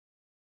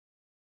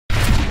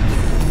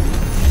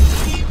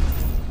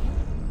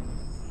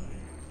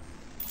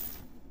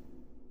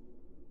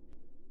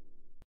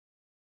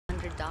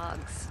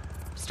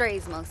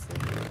Strays mostly.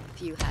 A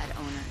few had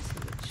owners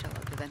who would show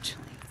up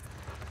eventually.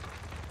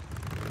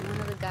 One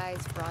of the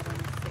guys brought in a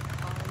sick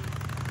collie.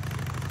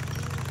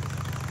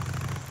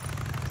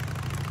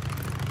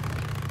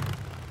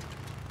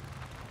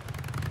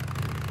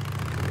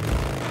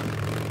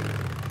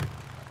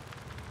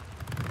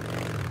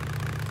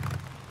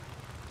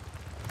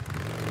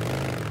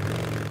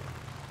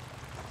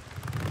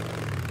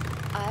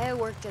 I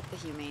worked at the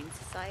Humane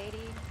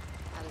Society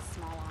at a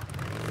small office.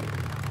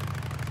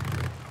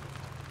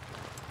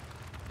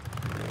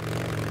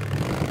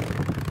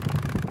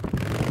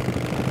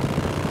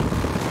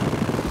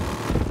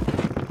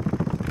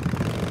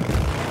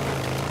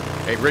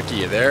 Hey Ricky,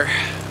 you there?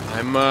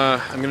 I'm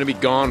gonna be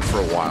gone for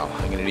a while.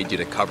 I'm gonna need you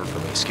to cover for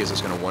me.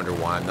 Skizzo's gonna wonder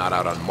why I'm not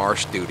out on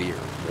marsh duty or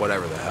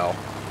whatever the hell.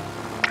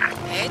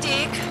 Hey,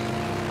 Deke.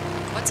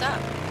 What's up?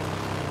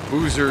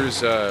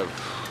 Boozer's,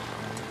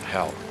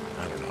 hell,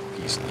 I don't know.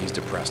 He's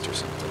depressed or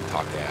something.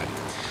 Talk to Addie.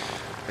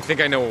 I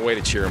think I know a way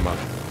to cheer him up.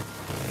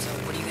 So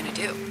what are you gonna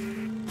do?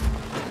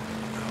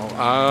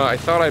 Oh, I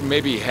thought I'd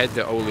maybe head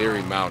to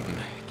O'Leary Mountain,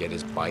 get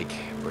his bike,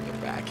 bring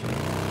it back.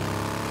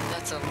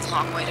 That's a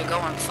long way to go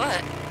on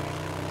foot.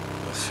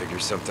 Let's figure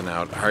something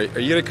out. Are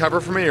you gonna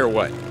cover for me or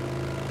what?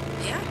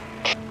 Yeah.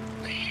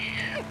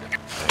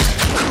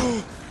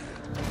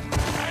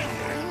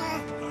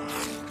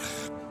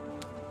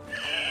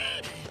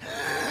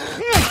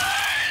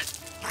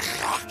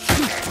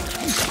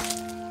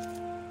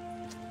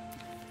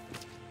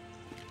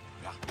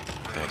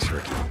 Thanks,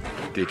 Ricky.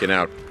 Deacon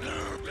out.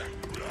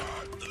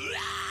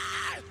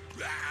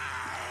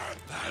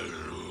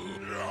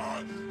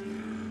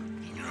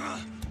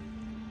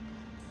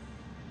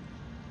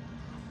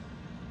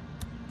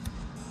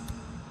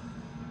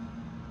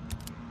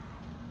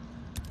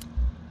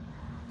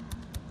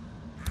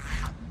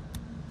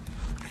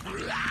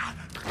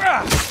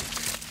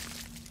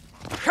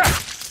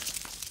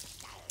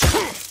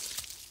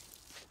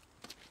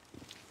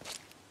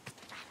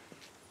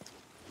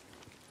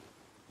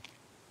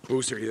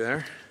 Booster, you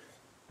there?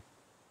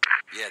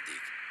 Yeah,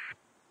 Deke.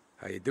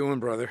 How you doing,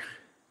 brother?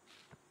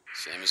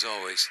 Same as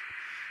always.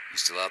 You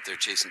still out there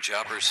chasing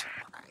choppers?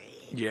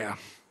 Yeah.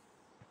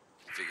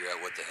 Figure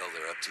out what the hell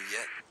they're up to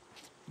yet?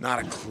 Not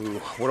a clue.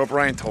 What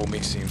O'Brien told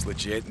me seems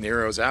legit.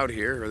 Nero's out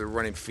here, or they're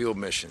running field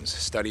missions,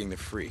 studying the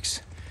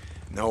freaks.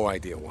 No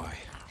idea why.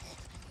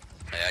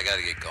 Hey, I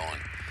gotta get going.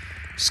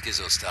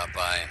 Skizzo stopped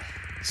by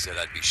and said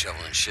I'd be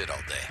shoveling shit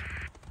all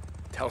day.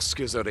 Tell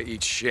Skizzo to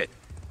eat shit.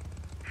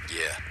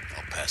 Yeah,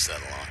 I'll pass that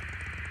along.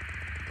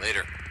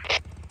 Later.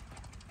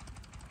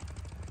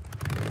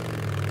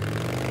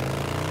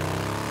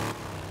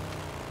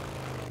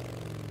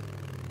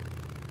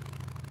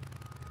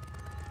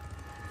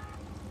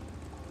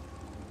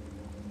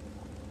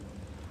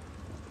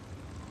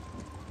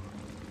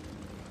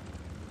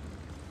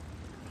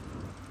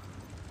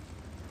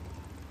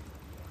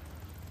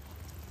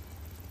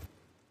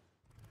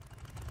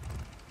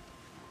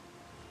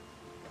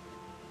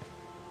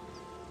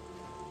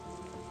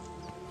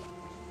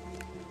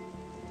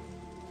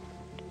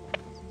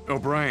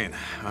 O'Brien,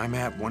 I'm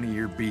at one of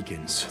your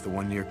beacons, the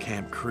one near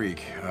Camp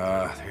Creek.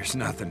 There's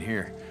nothing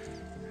here.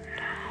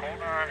 Hold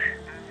on.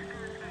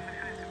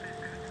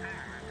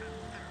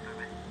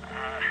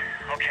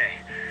 Okay.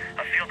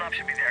 A field op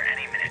should be there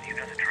any minute. You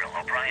know the drill.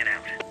 O'Brien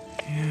out.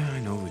 Yeah, I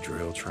know the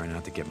drill. Try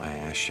not to get my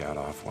ass shot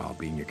off while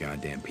being your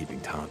goddamn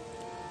peeping Tom.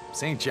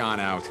 St. John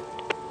out.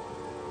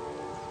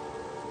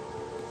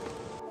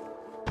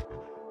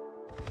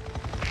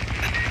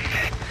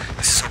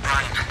 This is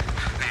O'Brien.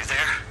 Are you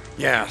there?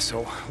 Yeah,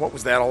 so what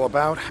was that all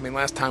about? I mean,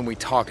 last time we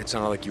talked, it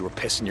sounded like you were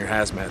pissing your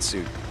hazmat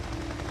suit.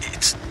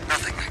 It's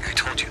nothing. I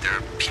told you there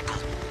are people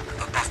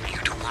above me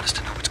who don't want us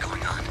to know what's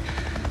going on.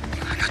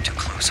 I got too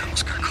close. I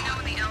almost got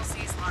caught. The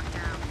LC's locked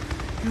down.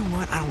 You know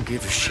what? I don't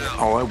give a shit.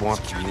 All I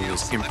want from you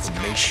is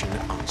information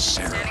on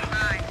Sarah.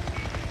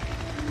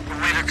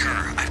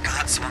 Whitaker, I've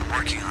got someone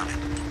working on it.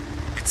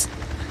 It's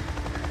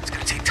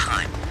gonna take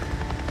time.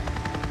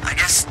 I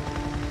guess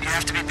you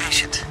have to be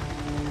patient.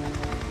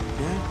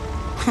 Yeah?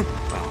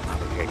 Well, not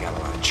that I got a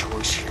lot of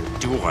choice here,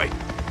 do I?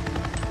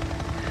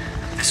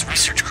 This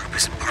research group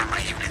isn't part of my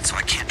unit, so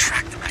I can't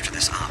track them after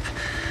this op.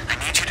 I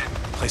need you to...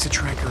 Place a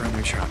tracker on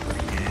their chopper.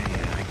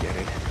 Yeah, I get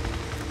it.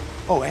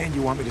 Oh, and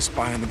you want me to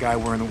spy on the guy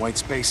wearing the white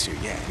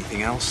spacesuit. Yeah,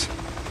 anything else?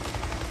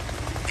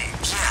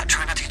 Yeah,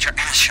 try not to get your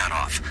ass shot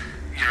off.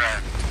 Your,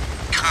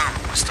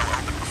 comm was still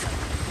open before.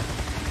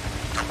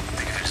 Don't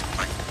think of it as,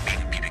 like,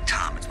 being a peeping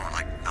Tom. It's more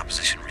like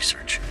opposition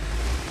research.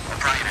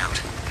 O'Brien out.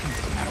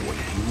 No matter what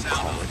you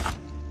call it,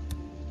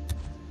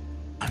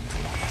 I'm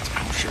the one that's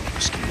out here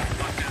risking my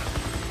luck.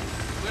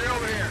 Clear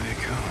over here. There they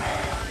come.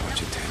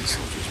 Bunch of 10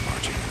 soldiers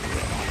marching in a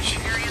row.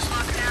 Area's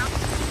locked down.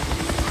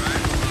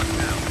 Alright, locked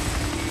down.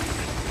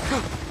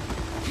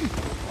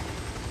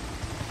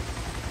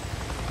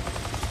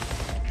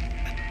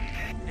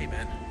 Hey,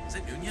 man. Is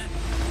it noon yet?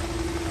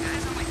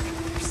 Guys only think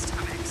with their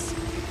stomachs.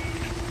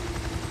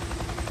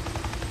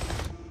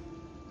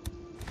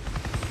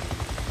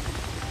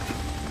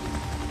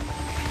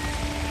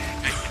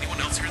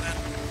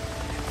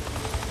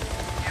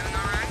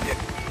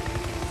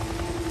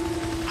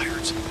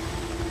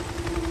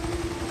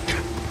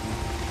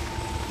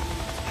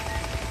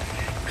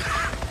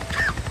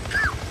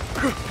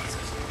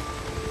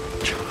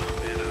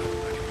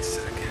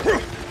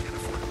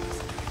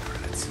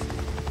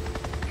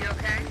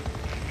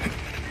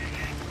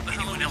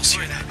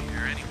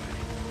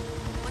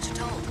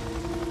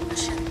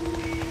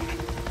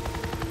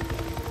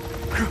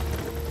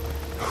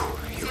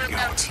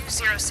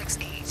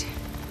 2068.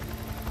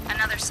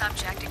 Another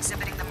subject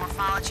exhibiting the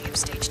morphology of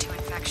stage 2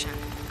 infection.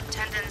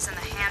 Tendons in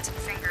the hands and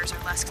fingers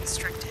are less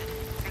constricted,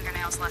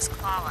 fingernails less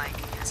claw-like,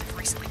 as if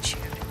recently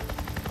chewed.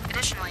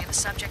 Additionally, the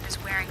subject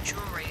is wearing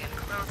jewelry and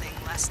clothing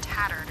less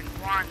tattered and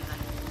worn than...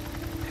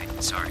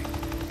 Hey, sorry.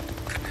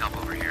 Couldn't help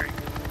overhearing.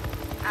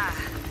 Ah,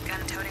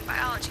 gun-toting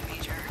biology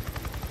major.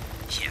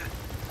 Yeah,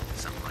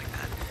 something like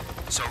that.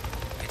 So,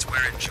 it's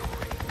wearing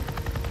jewelry.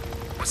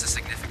 What's the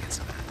significance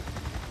of that?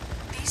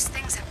 These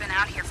things have been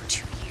out here for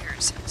 2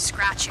 years,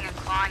 scratching and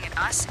clawing at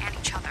us and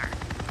each other.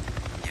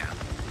 Yeah.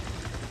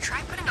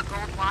 Try putting a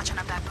gold watch on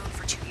a baboon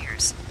for 2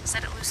 years.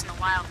 Set it loose in the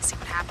wild and see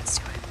what happens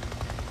to it.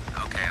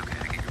 Okay,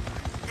 I get your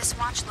point. This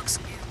watch looks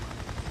new.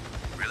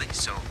 Really?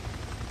 So,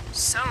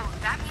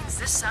 That means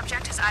this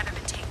subject has either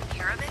been taking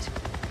care of it,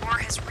 or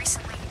has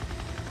recently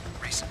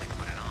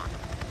put it on.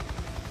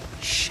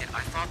 Shit,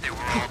 I thought they were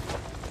all,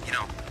 you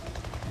know...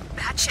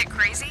 batshit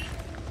crazy?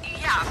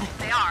 Yeah,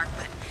 they are,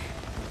 but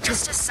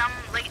just as some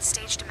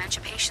late-stage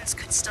dementia patients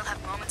could still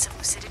have moments of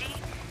lucidity,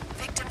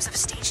 victims of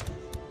stage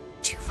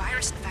 2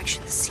 virus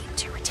infections seem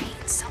to retain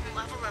some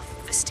level of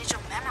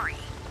vestigial memory.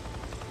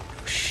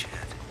 Oh, shit.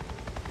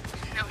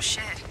 No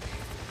shit.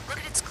 Look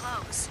at its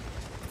clothes.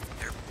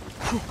 They're...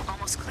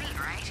 Almost clean,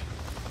 right?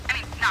 I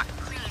mean, not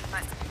clean,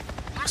 but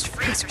most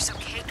freaks are so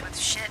caked with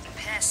shit and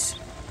piss.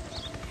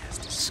 Yeah, it's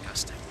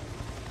disgusting.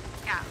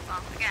 Yeah,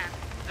 well, again,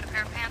 put a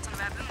pair of pants on a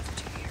baboon for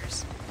 2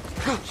 years.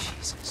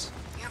 Jesus.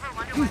 You ever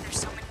wonder why there's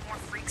so many more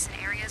freaks in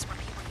areas where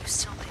people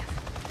used to live?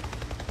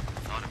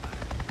 Thought about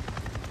it.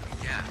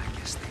 Yeah, I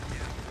guess they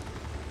do.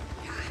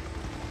 Yeah. I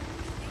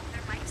think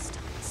there might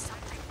still be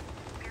something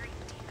buried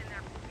deep in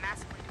their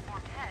massively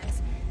deformed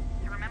heads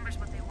that remembers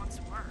what they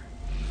once were.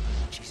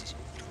 Jesus,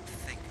 you don't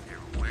think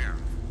they're aware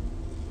of...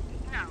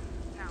 No.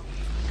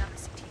 We've done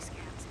the CT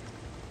scans.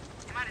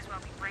 They might as well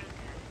be brain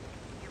dead,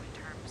 in human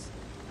terms.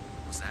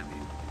 What's that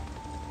mean?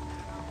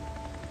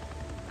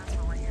 That's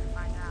what we're here to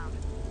find out.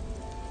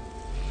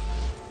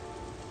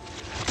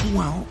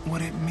 Well,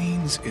 what it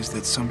means is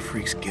that some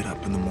freaks get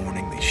up in the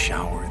morning, they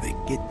shower, they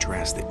get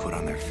dressed, they put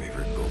on their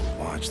favorite gold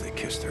watch, they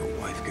kiss their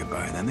wife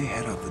goodbye, and then they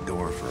head out the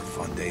door for a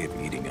fun day of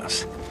meeting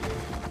us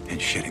and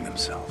shitting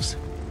themselves.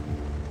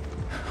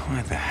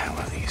 Why the hell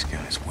are these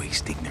guys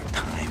wasting their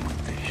time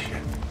with this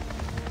shit?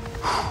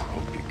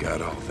 Hope you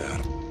got all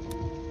that.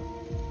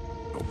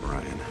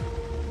 O'Brien.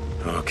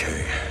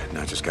 Okay,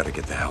 now just gotta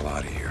get the hell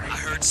out of here. I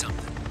heard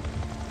something.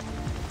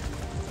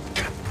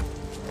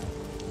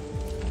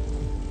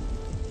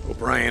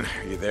 O'Brien,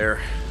 are you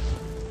there?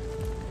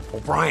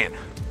 O'Brien!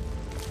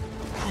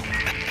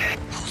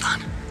 Hold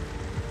on.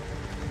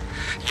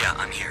 Yeah,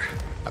 I'm here.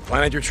 I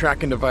planted your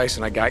tracking device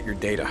and I got your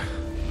data.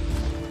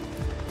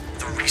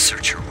 The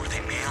researcher, were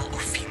they male or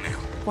female?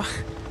 What?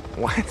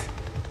 What?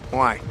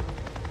 Why?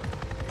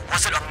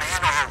 Was it a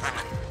man or a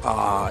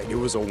woman? It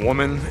was a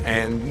woman,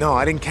 and no,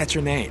 I didn't catch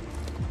her name.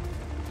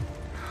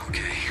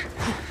 Okay.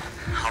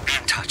 I'll be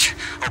in touch.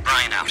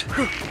 O'Brien out.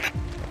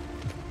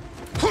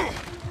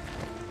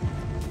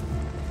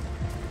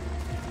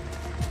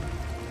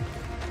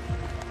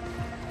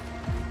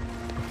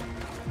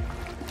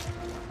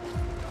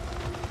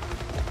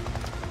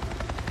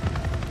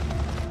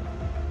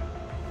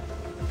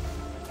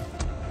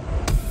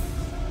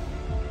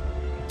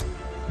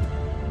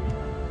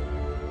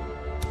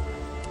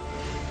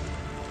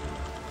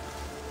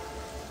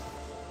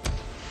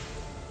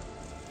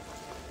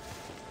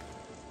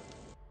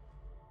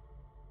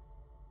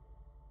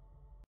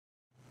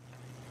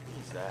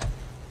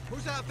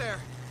 Who's out there?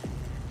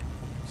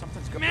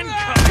 Something's going on.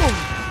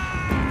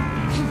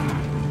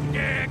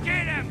 Yeah,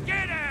 get him!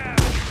 Get him!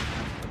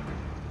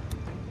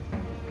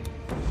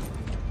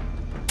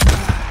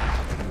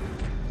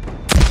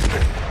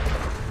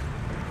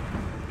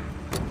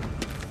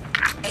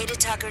 Ada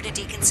Tucker to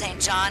Deacon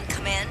St. John,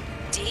 come in.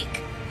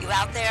 Deke, you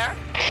out there?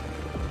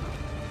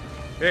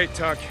 Hey,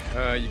 Tuck,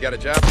 you got a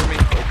job for me?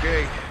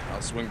 Okay,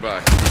 I'll swing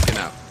by. Looking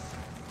out.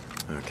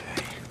 Okay.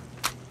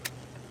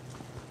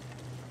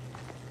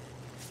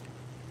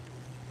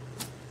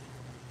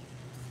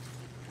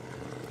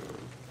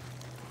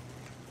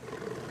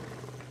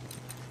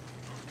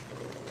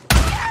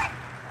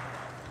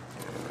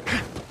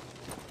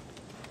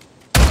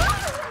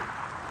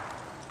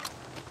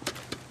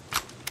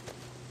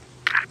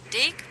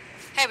 Deke?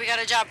 Hey, we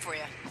got a job for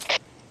you.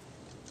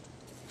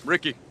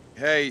 Ricky,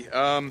 hey,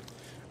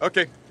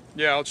 okay.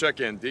 Yeah, I'll check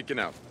in. Deacon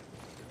out.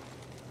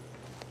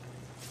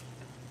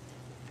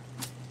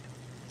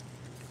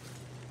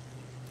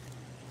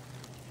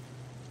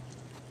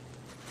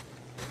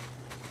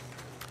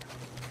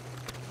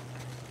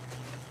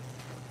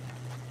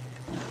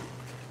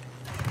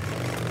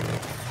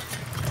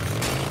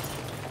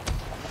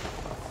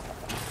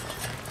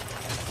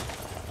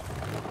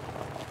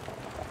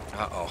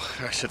 Uh-oh,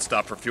 I should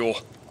stop for fuel.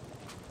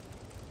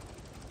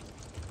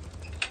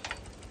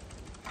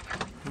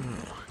 Here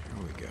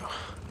we go.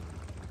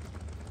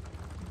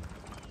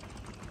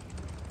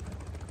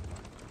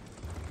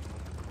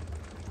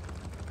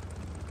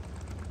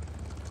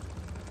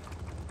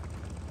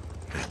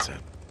 That's it.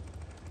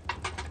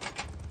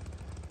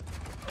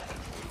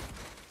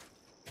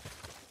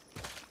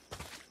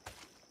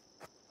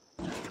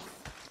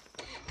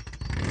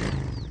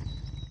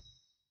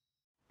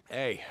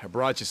 Hey, I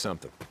brought you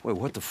something. Wait,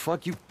 what the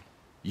fuck?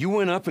 You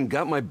went up and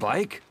got my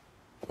bike?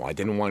 Well, I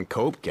didn't want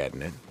Cope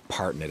getting it,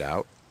 parting it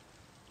out.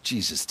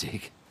 Jesus,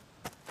 Deke.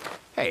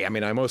 Hey, I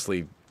mean, I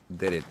mostly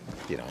did it,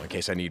 you know, in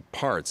case I need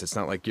parts. It's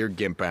not like your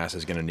gimp ass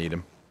is gonna need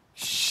them.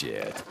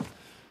 Shit.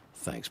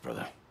 Thanks,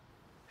 brother.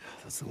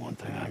 That's the one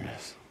thing I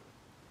miss.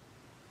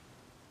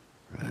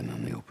 Riding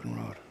on the open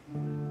road.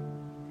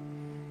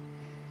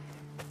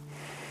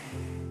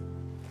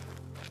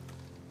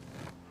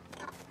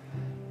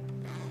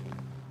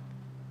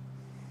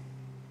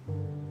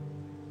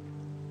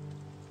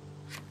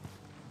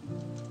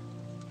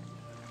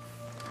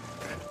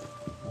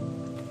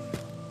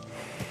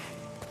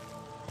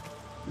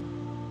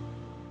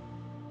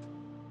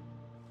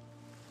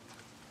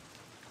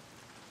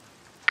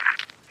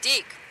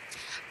 Deke,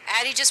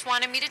 Addie just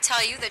wanted me to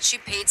tell you that she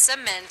paid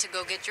some men to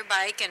go get your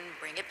bike and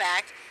bring it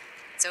back.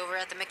 It's over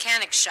at the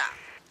mechanic's shop.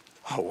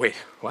 Oh, wait,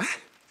 what?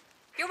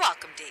 You're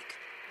welcome, Deke.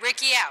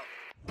 Ricky out.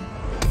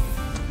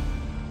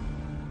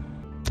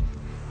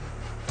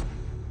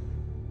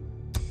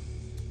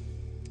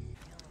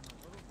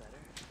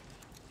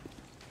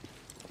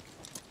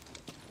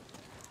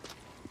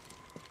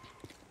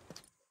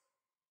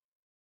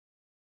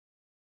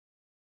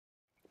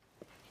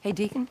 Hey,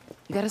 Deacon,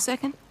 you got a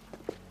second?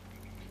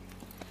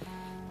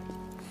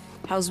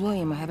 How's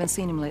William? I haven't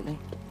seen him lately.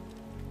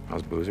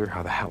 How's Boozer?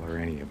 How the hell are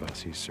any of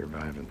us? He's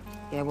surviving.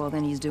 Yeah, well,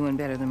 then he's doing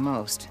better than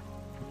most.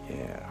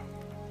 Yeah.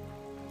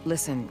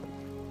 Listen,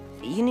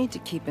 you need to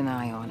keep an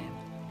eye on him.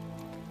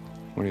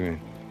 What do you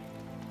mean?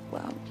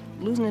 Well,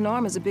 losing an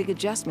arm is a big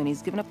adjustment.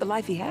 He's given up the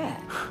life he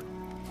had.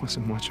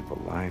 Wasn't much of a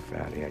life,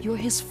 Addie. You're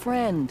his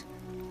friend.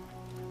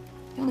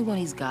 The only one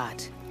he's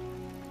got.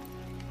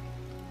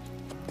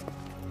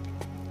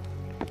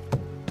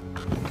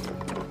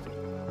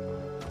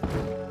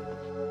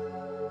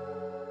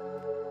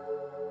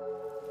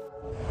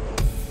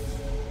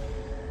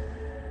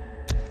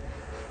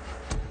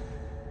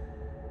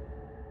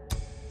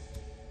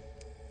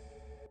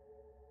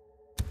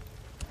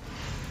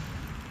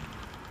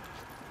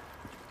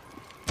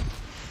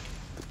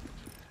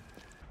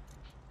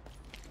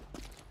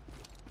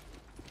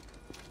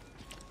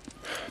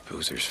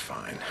 Boozer's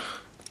fine.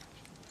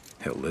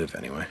 He'll live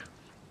anyway.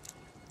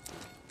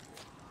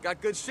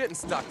 Got good shit in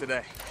stock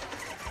today.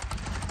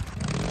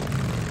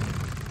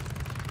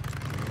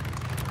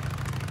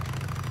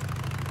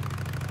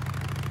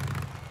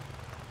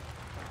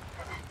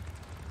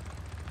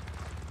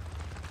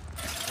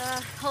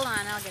 Hold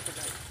on, I'll get the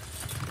boat.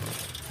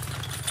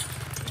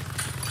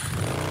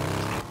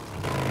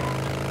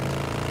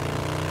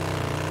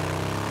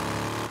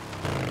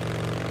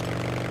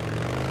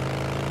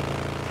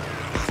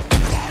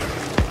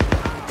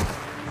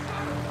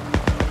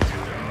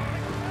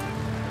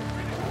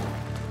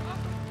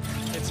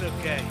 It's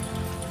okay.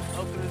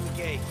 Opening the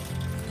gate.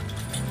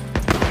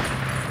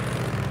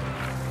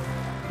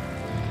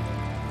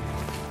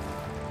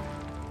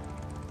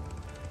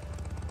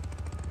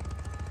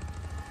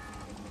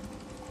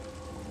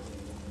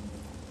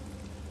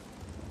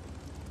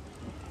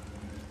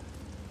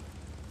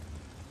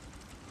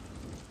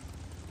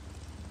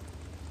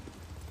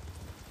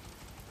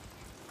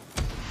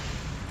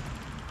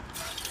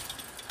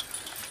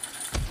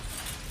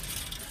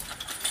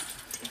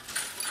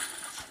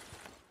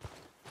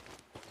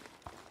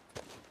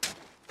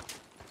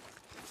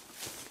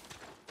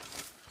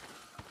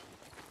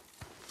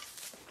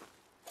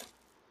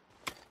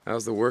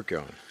 How's the work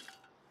going?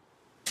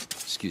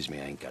 Excuse me,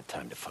 I ain't got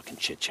time to fucking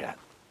chit-chat.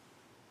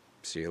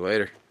 See you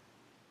later.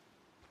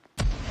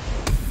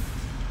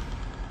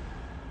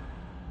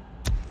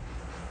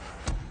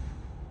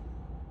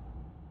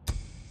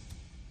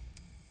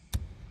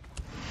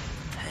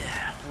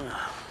 Yeah,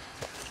 well,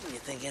 you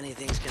think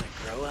anything's gonna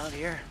grow out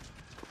here?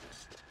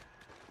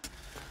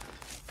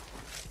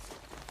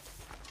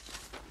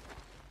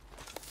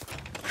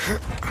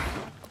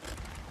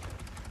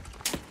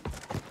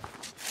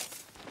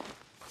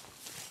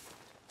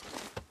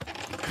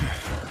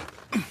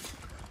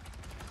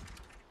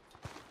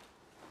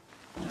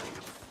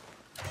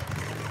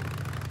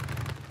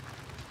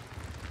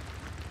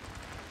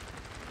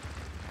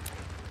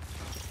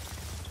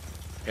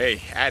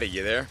 Hey, Addie,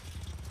 you there?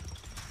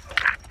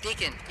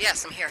 Deacon,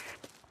 yes, I'm here.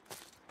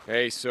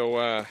 Hey,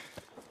 so,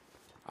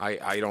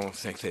 I don't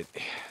think that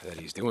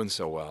he's doing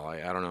so well.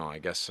 I don't know. I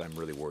guess I'm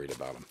really worried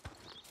about him.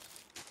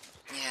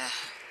 Yeah,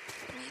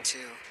 me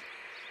too.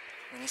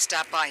 When he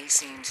stopped by, he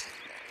seemed,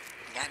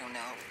 I don't know,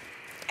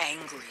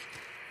 angry,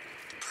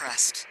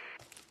 depressed.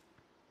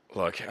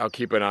 Look, I'll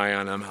keep an eye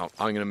on him.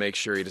 I'm gonna make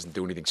sure he doesn't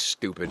do anything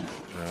stupid.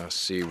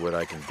 See what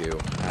I can do.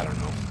 I don't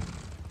know.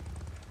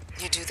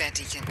 You do that,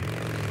 Deacon.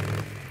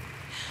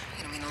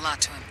 It'll mean a lot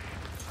to him.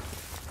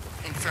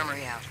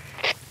 Infirmary out.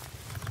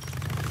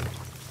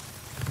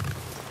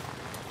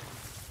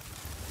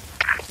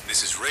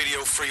 This is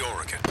Radio Free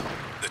Oregon.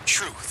 The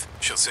truth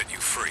shall set you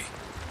free.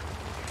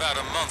 About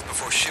a month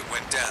before shit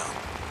went down,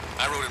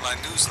 I wrote in my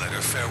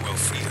newsletter, Farewell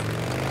Freedom,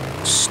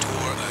 store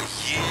a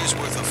year's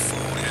worth of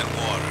food and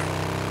water.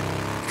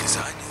 Because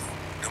I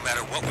knew, no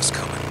matter what was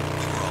coming,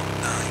 we were all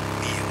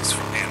 9 meals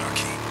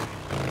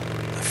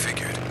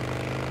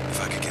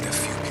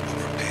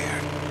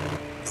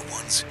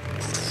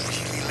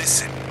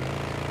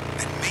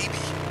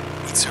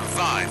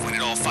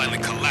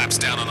finally collapse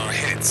down on our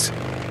heads.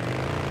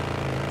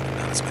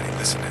 Not as many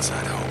listen as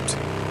I'd hoped.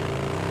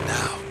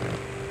 Now,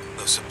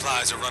 those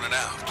supplies are running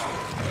out,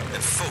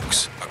 and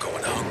folks are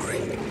going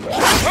hungry.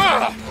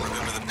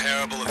 Remember the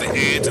parable of the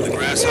ant and the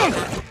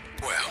grasshopper?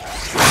 Well,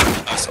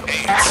 us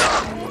ants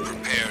were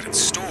prepared and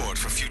stored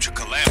for future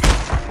calamity.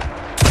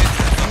 Didn't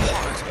have the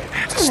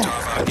heart to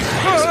starve out your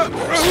ears of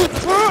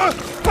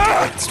the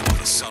ants when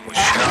the sun was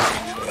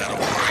shining without a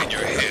worry in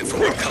your head for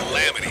what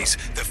calamities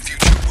the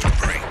future would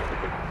bring.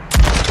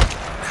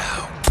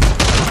 Now,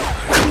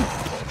 we're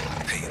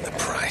all paying the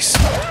price.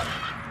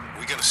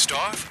 We gonna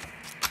starve?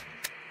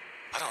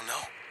 I don't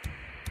know.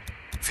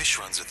 Fish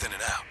runs are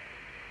thinning out.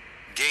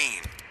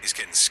 Game is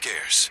getting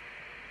scarce.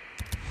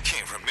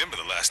 Can't remember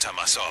the last time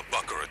I saw a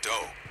buck or a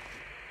doe.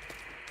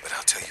 But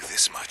I'll tell you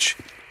this much.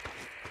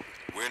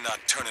 We're not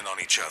turning on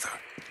each other.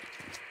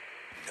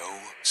 No,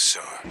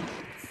 sir.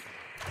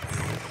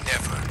 We'll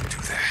never do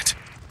that.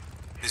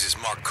 This is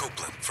Mark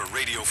Copeland for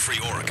Radio Free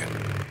Oregon.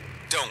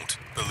 Don't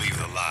believe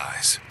the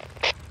lies.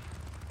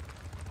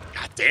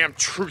 Goddamn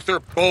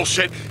truther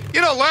bullshit.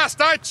 You know,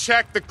 last I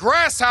checked, the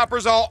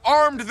grasshoppers all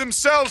armed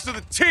themselves to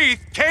the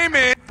teeth, came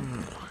in.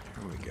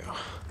 Here we go.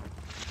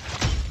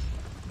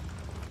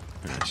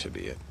 That should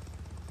be it.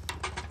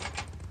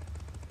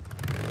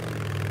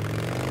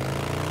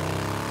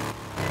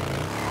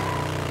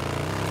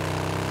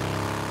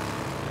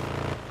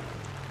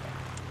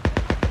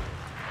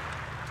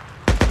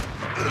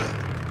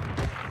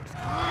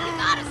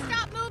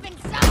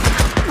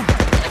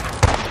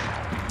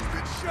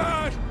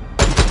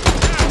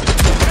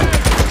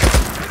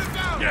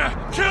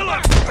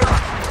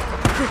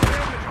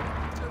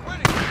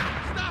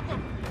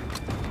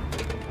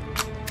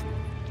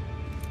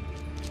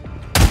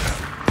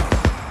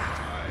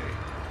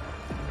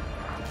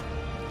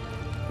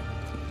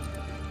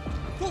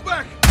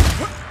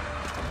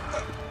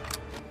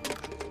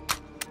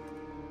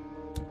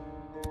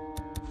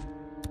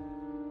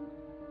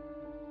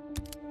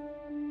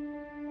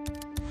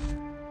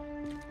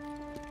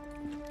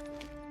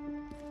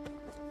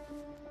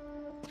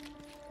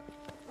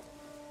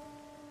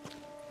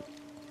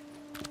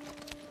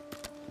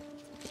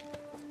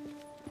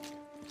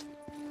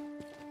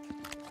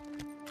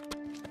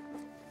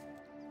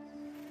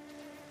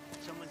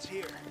 Someone's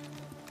here.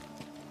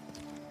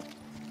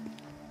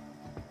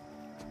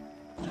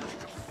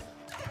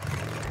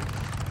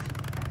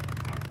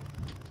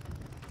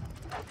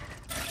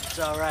 It's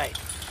all right.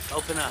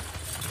 Open up.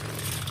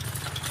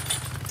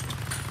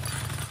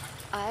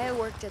 I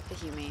worked at the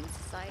Humane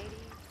Society.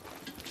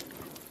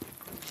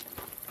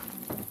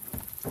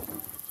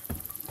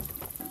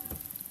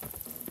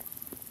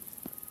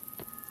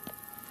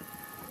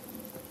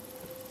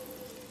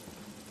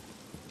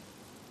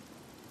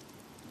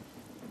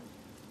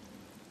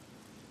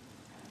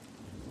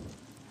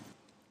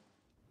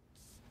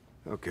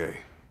 Okay.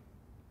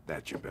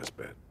 That's your best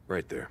bet.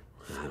 Right there.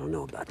 I don't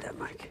know about that,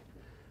 Mike.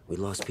 We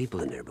lost people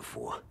in there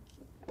before.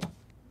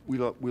 We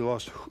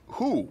lost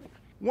who?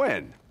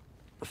 When?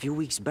 A few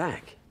weeks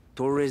back.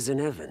 Torres and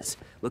Evans,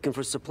 looking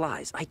for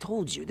supplies. I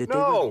told you that they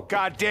were... No,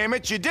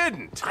 goddammit, you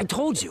didn't! I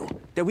told you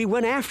that we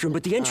went after them,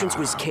 but the entrance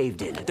was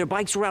caved in. Their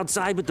bikes were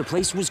outside, but the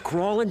place was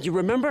crawling. Do you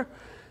remember?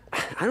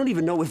 I don't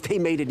even know if they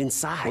made it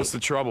inside. What's the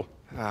trouble?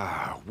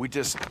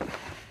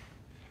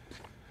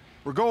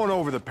 We're going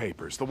over the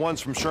papers, the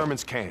ones from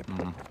Sherman's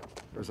camp.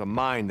 There's a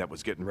mine that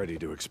was getting ready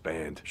to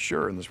expand.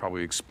 Sure, and there's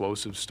probably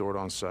explosives stored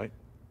on site.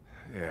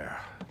 Yeah.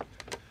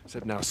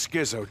 Except now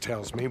Skizzo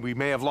tells me we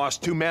may have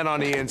lost 2 men on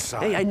the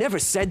inside. Hey, I never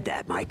said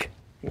that, Mike.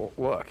 Well,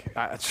 look,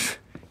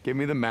 give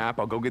me the map.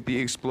 I'll go get the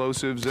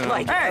explosives and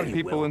Mike, I'll hey,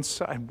 people Will.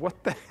 inside.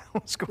 What the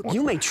hell is going on?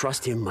 You may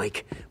trust him,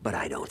 Mike, but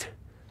I don't.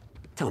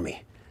 Tell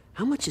me,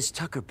 how much is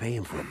Tucker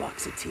paying for a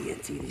box of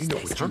TNT these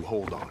days? You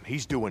hold on.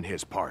 He's doing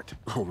his part.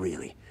 Oh,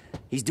 really?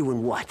 He's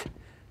doing what?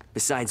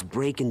 Besides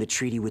breaking the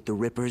treaty with the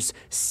Rippers,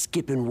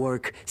 skipping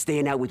work,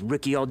 staying out with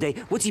Ricky all day,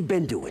 what's he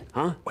been doing,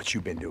 huh? What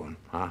you been doing,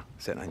 huh?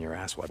 Sitting on your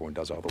ass while everyone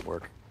does all the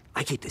work.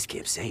 I keep this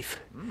camp safe.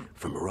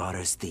 From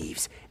marauders,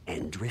 thieves,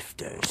 and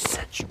drifters.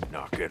 You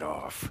knock it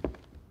off.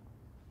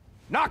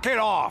 Knock it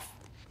off!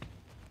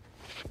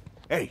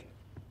 Hey,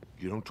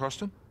 you don't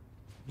trust him?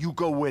 You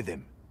go with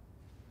him.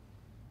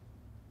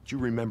 Do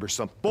you remember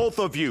something? Both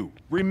of you,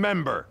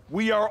 remember,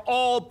 we are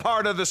all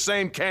part of the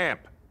same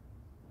camp.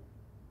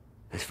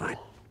 That's fine.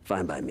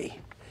 Fine by me.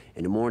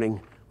 In the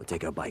morning, we'll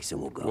take our bikes and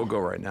we'll go. We'll go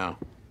right now.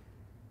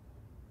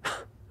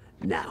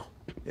 Now.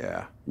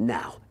 Yeah.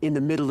 Now. In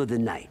the middle of the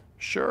night.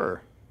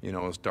 Sure. You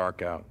know, it's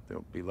dark out.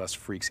 There'll be less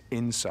freaks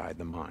inside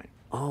the mine.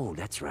 Oh,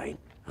 that's right.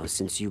 Oh,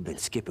 since you've been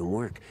skipping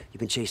work, you've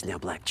been chasing down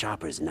black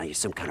choppers, and now you're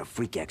some kind of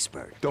freak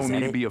expert. Don't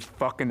need to be a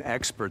fucking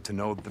expert to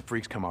know that the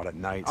freaks come out at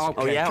night.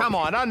 Okay, oh, yeah? Come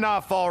on,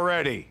 enough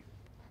already.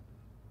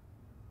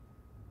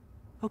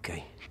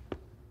 Okay.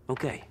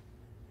 Okay.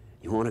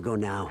 You want to go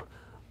now?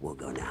 We'll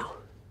go now.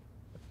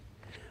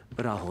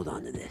 But I'll hold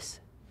on to this.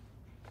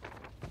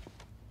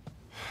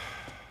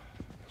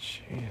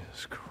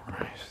 Jesus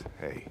Christ.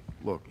 Hey,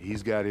 look,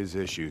 he's got his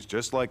issues,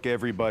 just like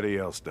everybody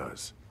else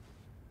does.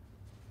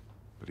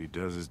 But he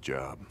does his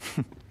job.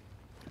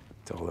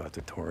 Tell that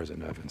to Torres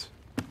and Evans.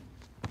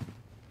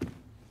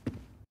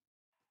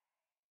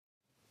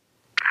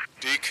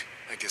 Deke,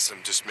 I guess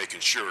I'm just making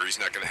sure he's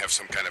not gonna have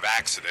some kind of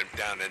accident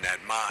down in that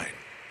mine.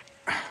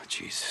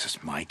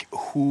 Jesus, Mike,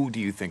 who do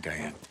you think I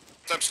am?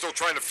 I'm still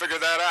trying to figure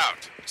that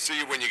out. See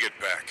you when you get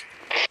back.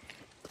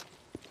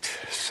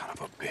 Son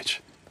of a bitch.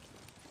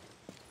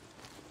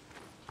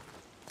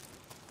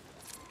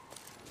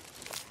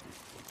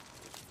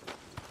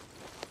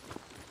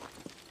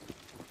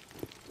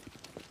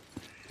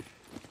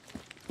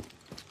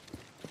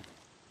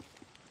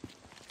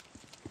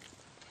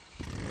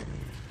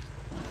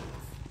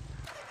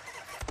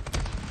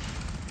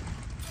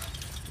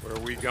 Where are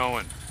we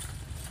going?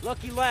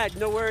 Lucky lad,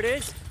 know where it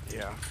is?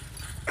 Yeah.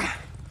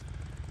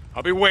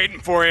 I'll be waiting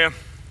for you.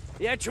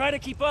 Yeah, try to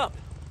keep up.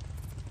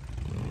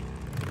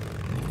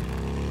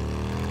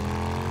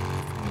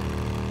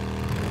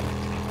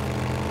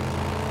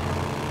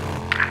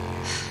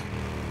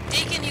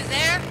 Deacon, you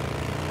there?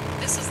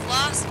 This is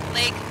Lost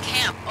Lake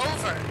Camp.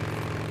 Over.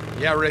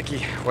 Yeah,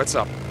 Ricky, what's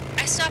up?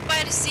 I stopped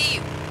by to see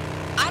you.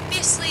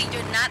 Obviously,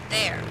 you're not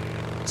there.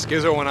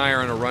 Skizzo and I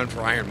are on a run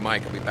for Iron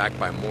Mike. I'll be back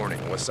by morning.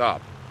 What's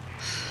up?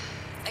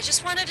 I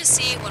just wanted to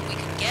see when we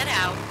could get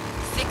out,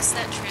 fix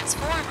that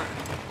transformer.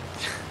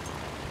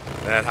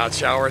 That hot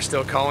shower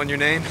still calling your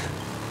name?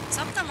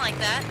 Something like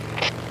that.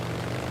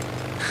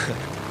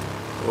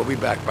 We'll be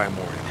back by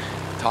morning.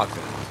 Talk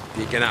then.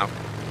 Deacon out.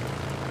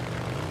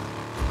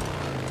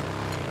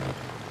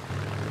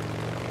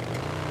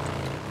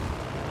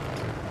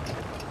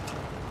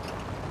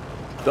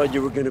 Thought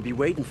you were gonna be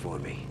waiting for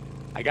me.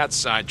 I got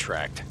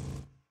sidetracked.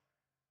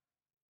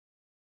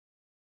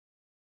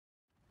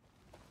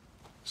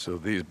 So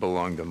these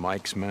belong to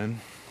Mike's men?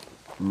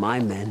 My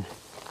men.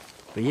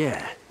 But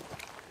yeah,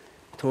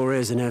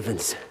 Torres and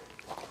Evans.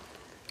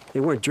 They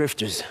weren't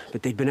drifters,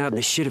 but they'd been out in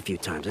the shit a few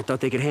times. I thought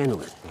they could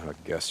handle it. I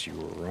guess you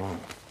were wrong.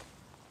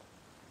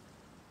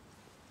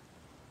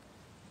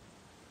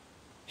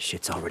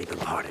 Shit's already been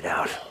parted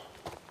out.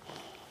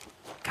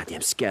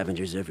 Goddamn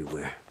scavengers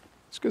everywhere.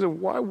 Skizzo,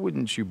 why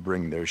wouldn't you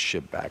bring their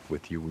shit back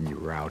with you when you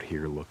were out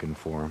here looking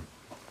for them?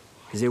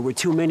 Because there were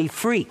too many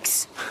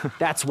freaks.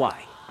 That's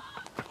why.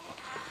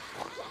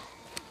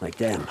 Like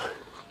them.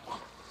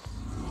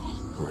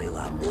 Only a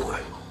lot more.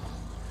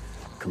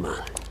 Come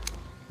on.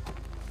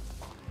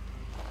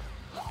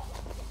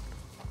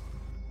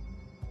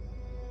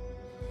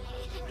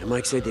 And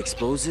Mike said the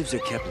explosives are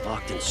kept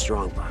locked in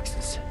strong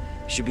boxes.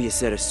 Should be a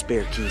set of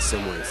spare keys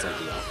somewhere inside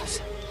the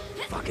office.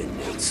 Fucking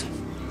nits.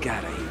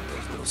 God, I hate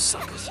those little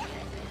suckers.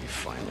 We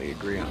finally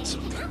agree on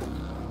something.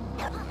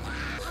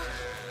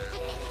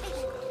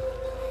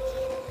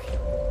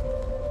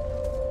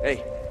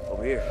 Hey,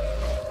 over here.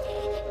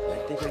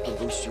 I think I can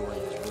boost you on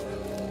this room.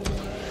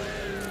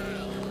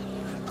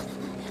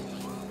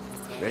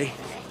 Ready?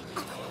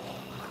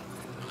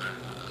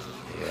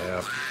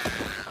 Yeah.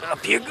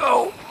 Up you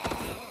go!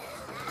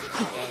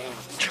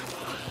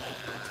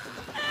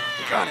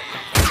 Got it.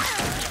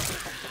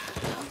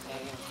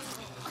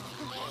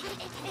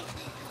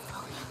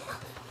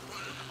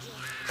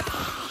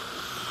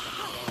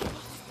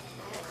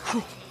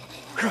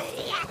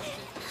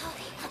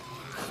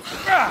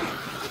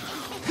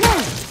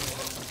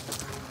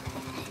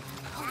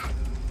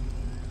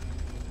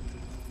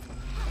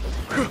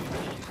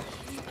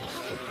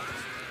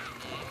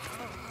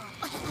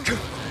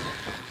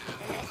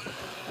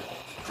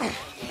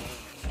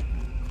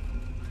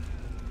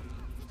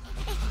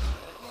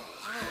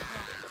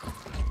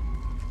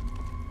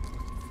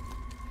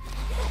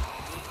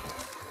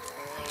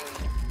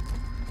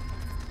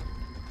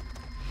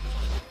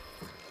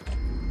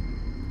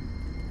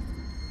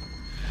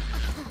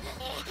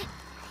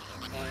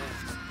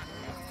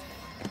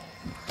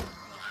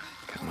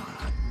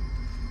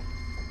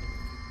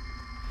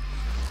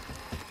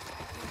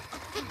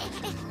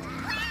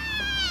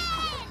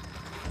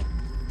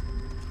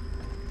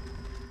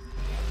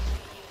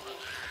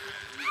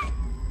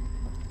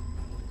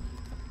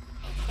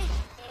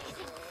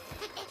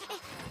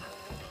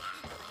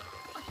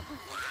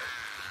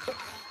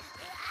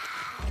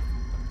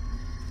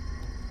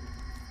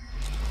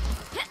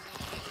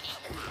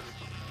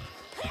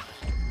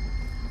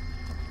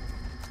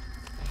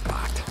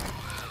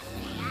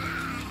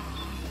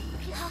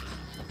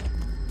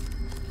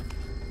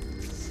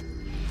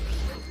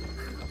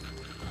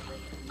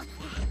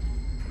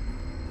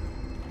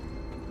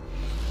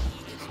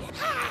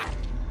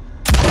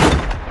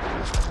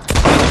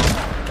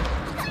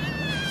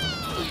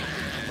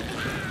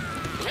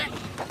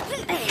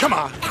 Come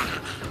on. I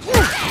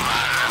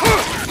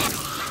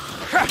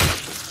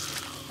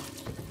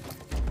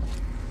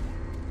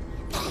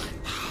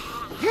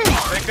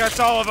think that's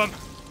all of them.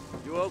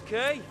 You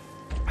okay?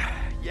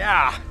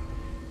 Yeah.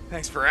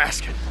 Thanks for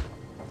asking.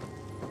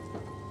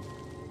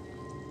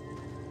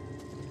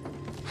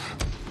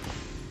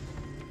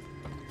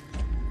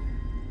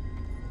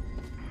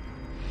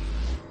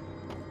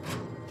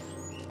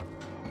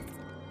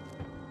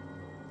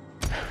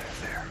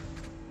 There.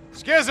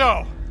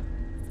 Skizzo!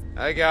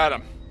 I got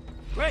him.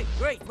 Great,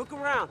 great. Look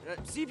around.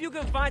 See if you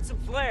can find some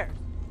flares.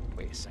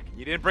 Wait a second,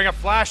 you didn't bring a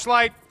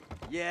flashlight?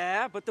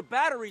 Yeah, but the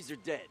batteries are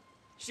dead.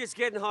 Shit's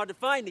getting hard to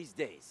find these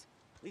days.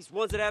 At least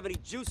ones that have any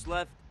juice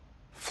left.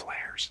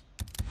 Flares.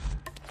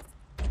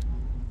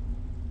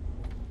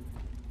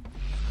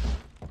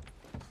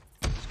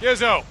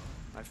 Skizzo,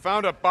 I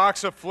found a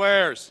box of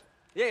flares.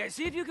 Yeah,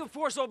 see if you can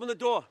force open the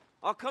door.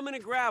 I'll come in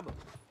and grab them.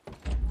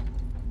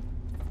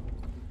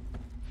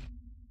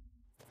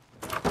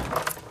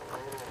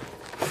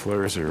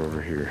 Flares are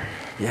over here.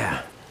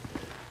 Yeah.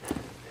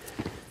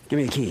 Give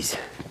me the keys.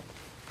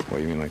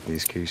 What, you mean like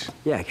these keys?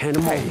 Yeah, hand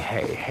them over.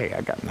 Hey, I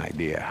got an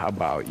idea. How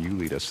about you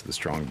lead us to the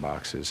strong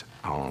boxes?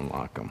 I'll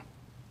unlock them.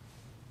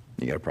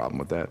 You got a problem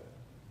with that?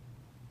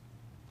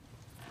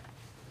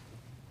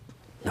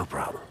 No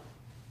problem.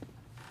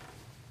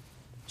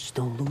 Just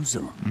don't lose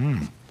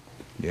them.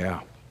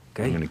 Yeah.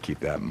 Okay. I'm gonna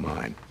keep that in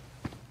mind.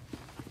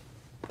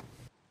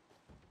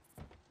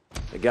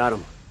 I got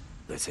them.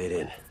 Let's head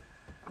in.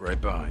 Right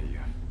behind you.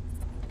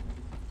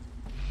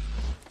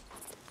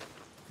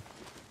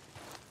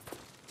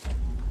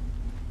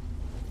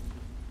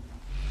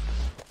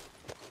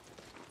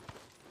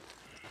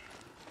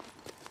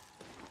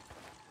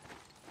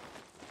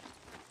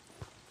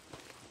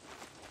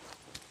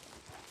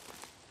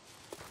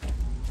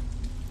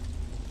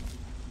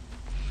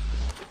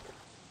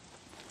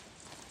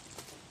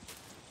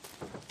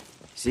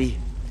 See?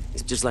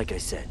 It's just like I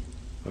said.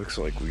 Looks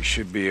like we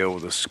should be able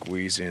to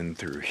squeeze in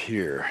through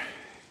here.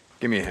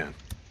 Give me a hand.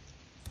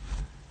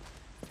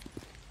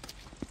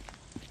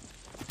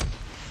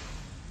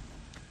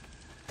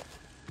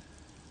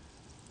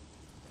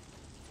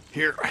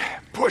 Here,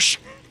 push.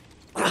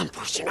 I'm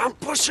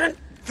pushing.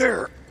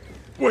 There.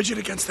 Wedge it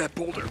against that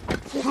boulder.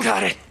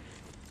 Got it.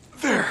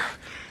 There.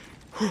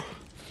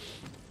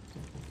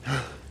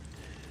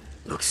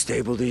 Looks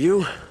stable to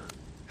you?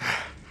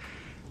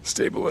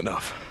 Stable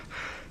enough.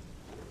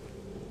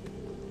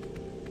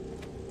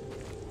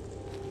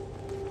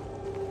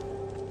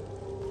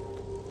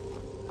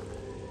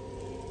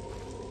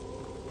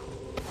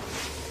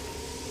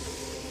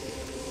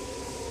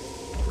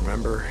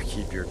 Remember,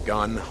 keep your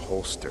gun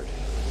holstered.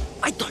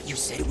 I thought you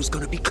said it was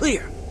gonna be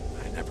clear.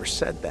 I never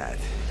said that.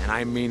 And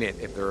I mean it.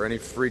 If there are any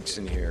freaks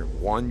in here,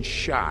 one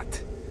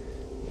shot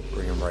will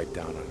bring them right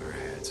down on our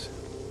heads.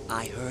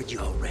 I heard you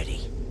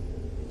already.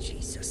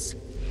 Jesus.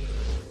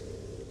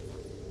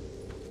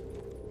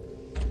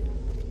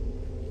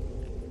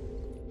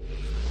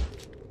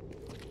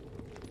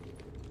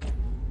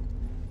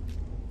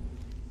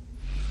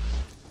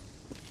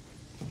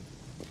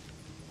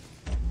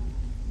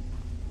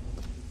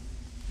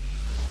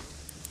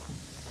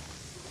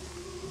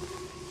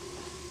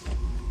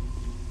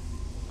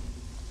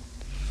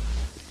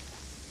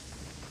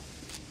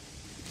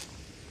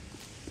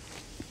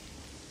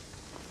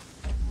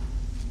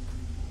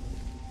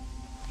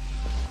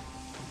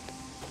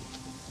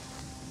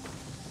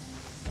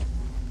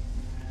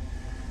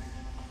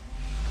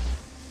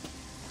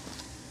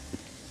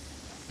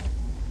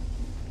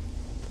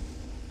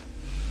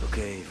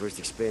 Okay, first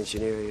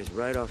expansion area is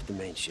right off the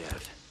main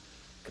shaft.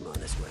 Come on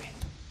this way.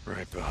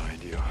 Right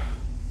behind you.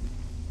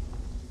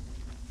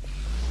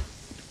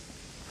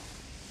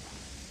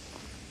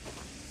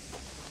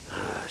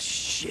 Ah,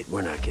 shit,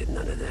 we're not getting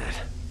none of that.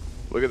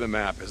 Look at the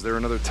map. Is there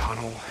another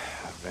tunnel?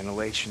 A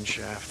ventilation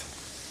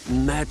shaft?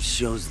 Map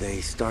shows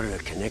they started a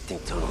connecting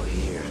tunnel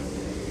here.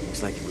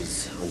 Looks like it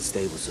was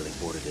unstable, so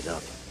they boarded it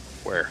up.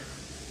 Where?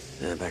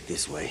 Back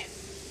this way.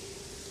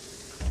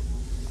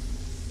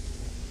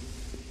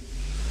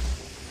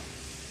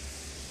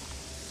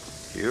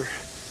 Here?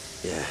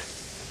 Yeah.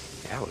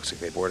 Yeah, looks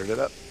like they boarded it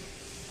up.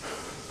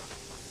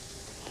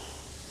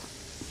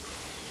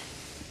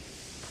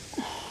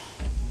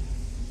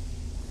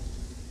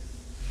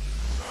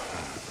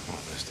 Well,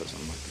 this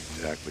doesn't look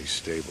exactly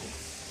stable.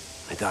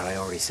 I thought I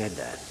already said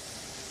that.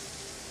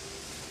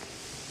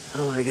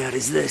 All I got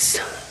is this.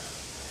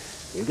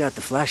 You got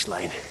the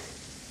flashlight.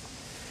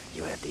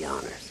 You had the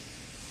honors.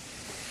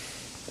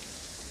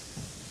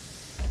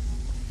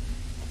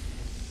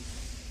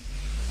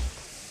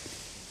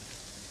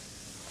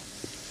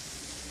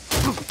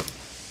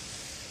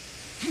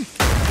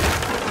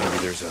 Maybe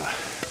there's a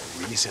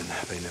reason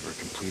they never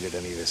completed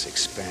any of this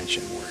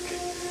expansion work.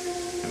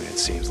 I mean, it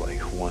seems like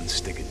one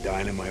stick of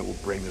dynamite will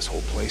bring this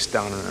whole place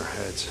down on our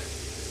heads.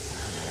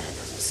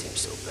 Doesn't seem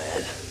so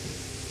bad.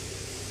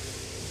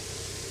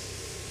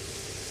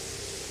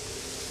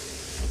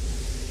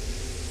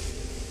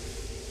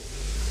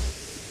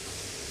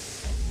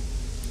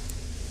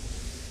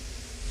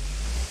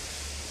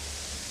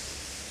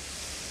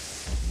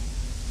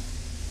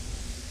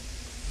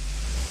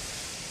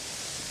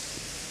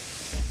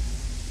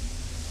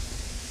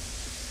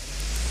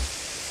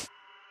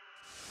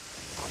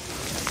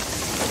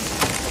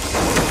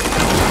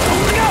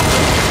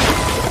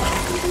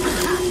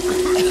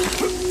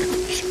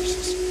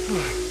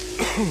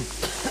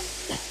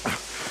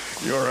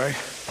 You all right?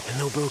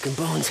 No broken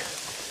bones.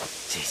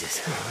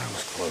 Jesus. Oh, that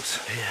was close.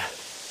 Yeah.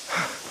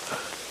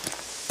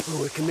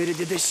 Well, we're committed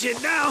to this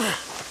shit now.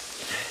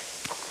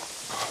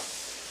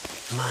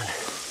 Come on.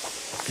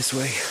 This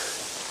way.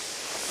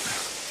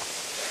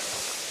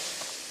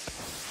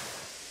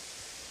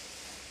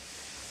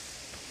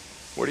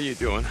 What are you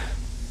doing?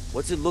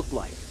 What's it look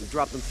like? We're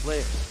dropping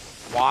flares.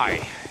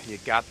 Why? You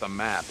got the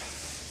map.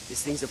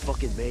 This thing's a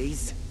fucking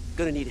maze.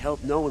 Gonna need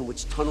help knowing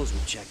which tunnels we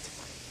checked.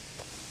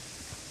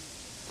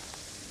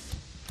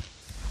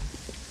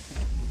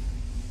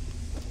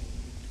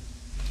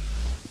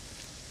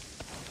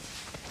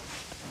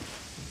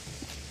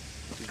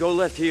 We go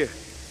left here.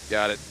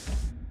 Got it.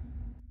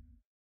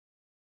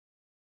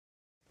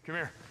 Come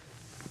here.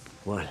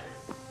 What?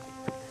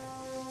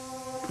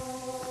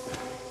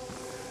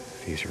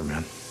 These are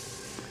men.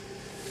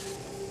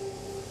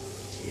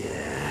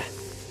 Yeah.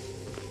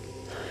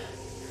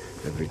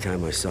 Every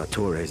time I saw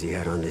Torres, he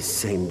had on this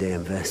same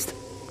damn vest.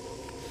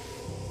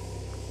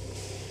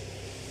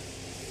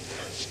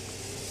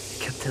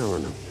 Kept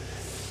telling him,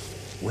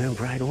 wearing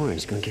bright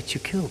orange gonna get you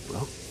killed,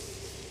 bro.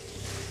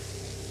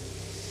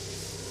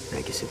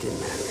 I guess it didn't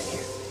matter in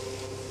here.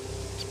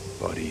 His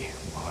buddy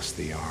lost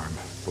the arm,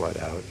 bled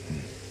out,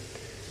 and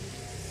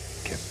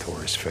kept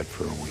Torres fed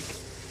for a week.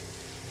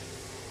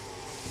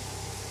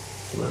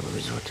 You ever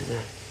resort to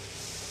that?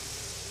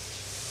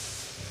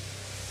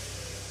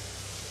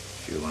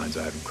 Few lines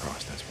I haven't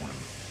crossed, that's one of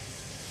them.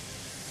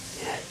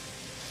 Yeah.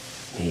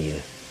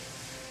 Me,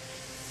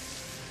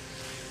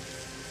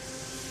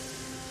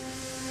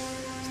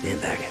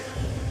 stand back.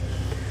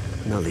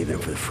 I'm not leaving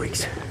him for the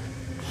freaks.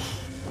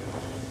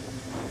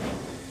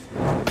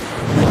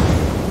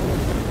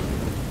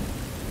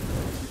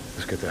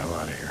 Let's get the hell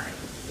out of here.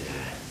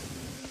 Yeah.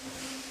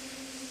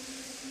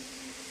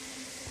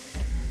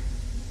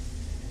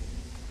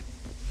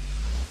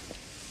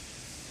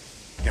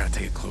 Gotta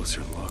take a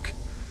closer look.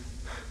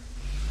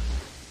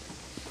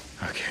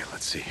 Okay,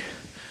 let's see.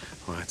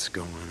 What's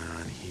going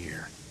on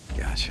here?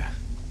 Gotcha.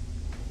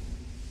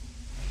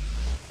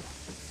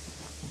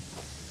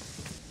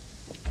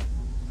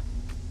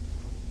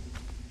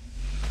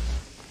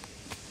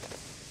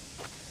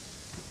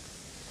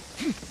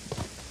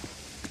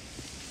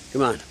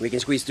 Come on, we can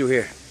squeeze through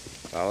here.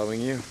 Following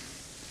you.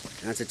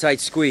 That's a tight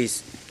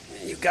squeeze.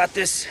 You got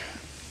this?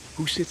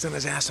 Who sits on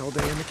his ass all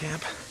day in the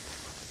camp?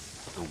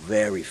 Oh,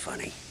 very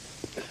funny.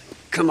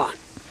 Come on.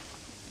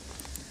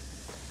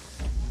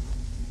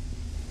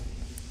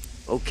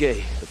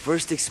 Okay, the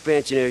first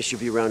expansion area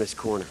should be around this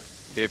corner.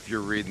 If you're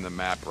reading the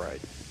map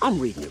right. I'm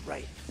reading it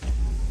right.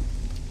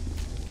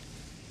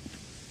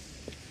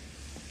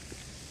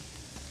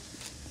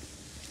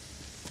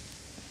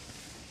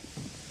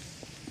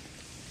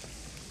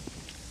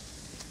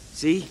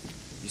 See?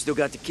 You still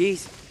got the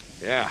keys?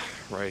 Yeah,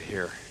 right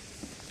here.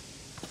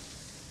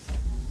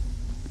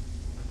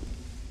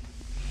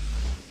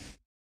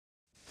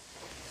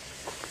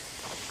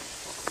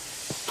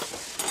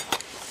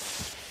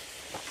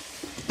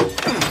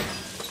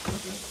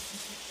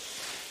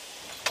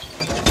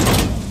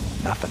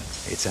 Nothing.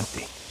 It's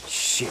empty.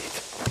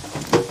 Shit.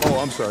 Oh,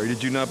 I'm sorry.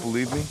 Did you not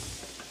believe me?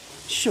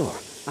 Sure,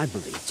 I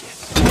believed you.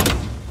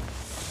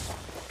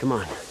 Come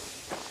on.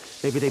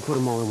 Maybe they put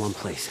them all in one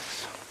place.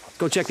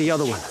 Go check the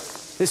other one.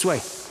 This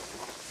way.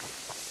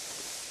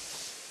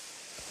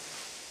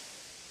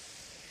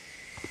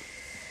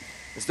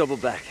 Let's double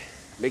back.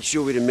 Make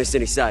sure we didn't miss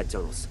any side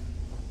tunnels.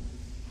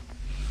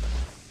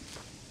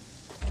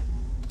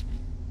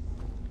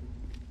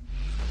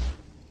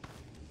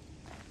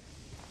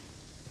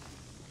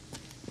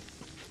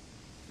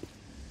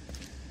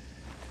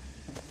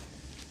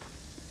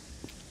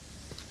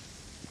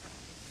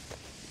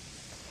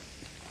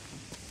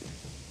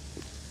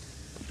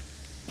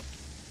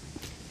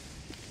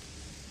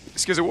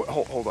 Skizzo,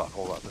 hold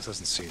up. This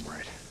doesn't seem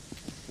right.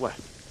 What?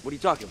 What are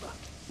you talking about?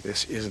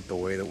 This isn't the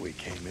way that we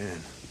came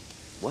in.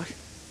 What?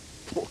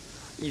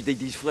 You think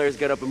these flares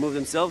got up and moved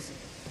themselves?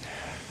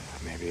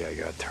 Maybe I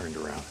got turned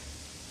around.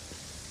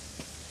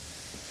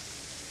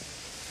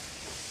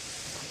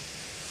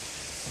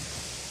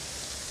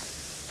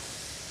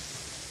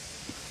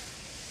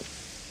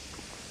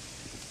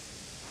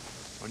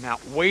 Oh, now,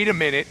 wait a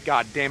minute.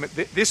 God damn it.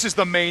 This is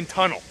the main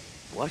tunnel.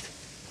 What?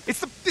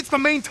 It's the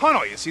main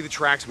tunnel. You see the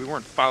tracks? We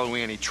weren't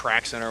following any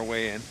tracks on our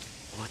way in.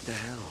 What the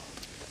hell?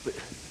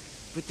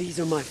 But these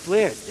are my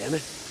flares, damn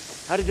it.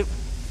 How did it...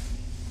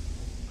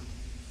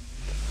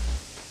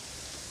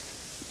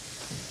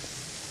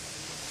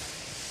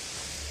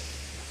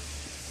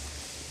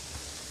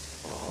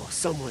 Oh,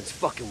 someone's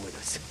fucking with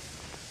us.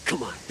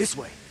 Come on, this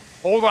way.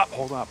 Hold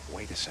up.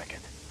 Wait a second.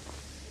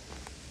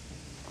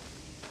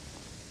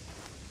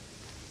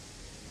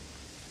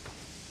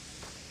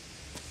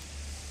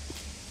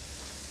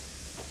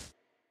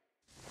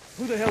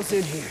 Who the hell's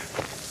in here?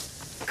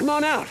 Come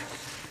on out.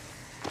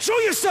 Show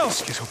yourself!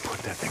 Skizzo, put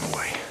that thing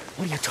away.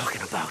 What are you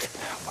talking about?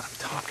 What I'm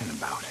talking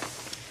about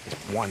is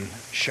one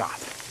shot.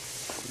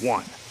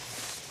 One.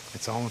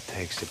 It's all it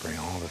takes to bring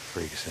all the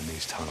freaks in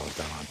these tunnels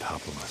down on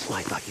top of us. Well,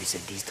 I thought you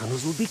said these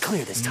tunnels would be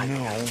clear this time.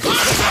 No.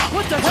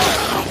 What the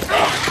hell?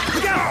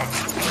 Look out!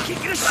 I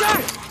can't get a shot!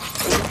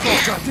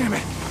 Oh, God damn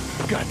it.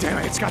 God damn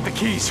it, it's got the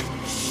keys.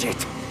 Shit.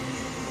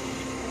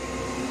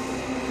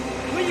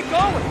 Where you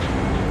going?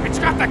 It's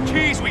got the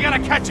keys. We gotta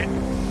catch it.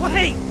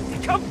 Wait!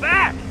 Come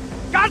back!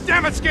 God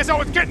damn it,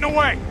 Skizzo, it's getting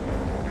away!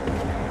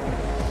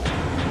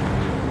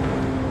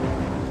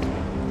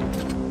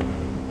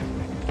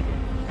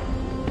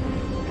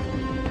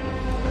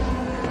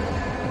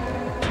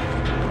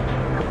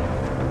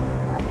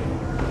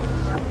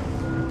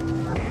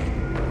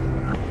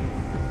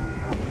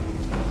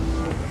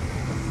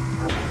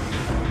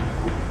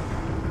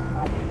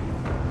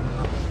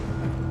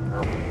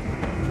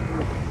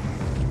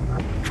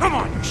 Come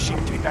on, you shit,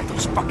 give me back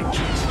those fucking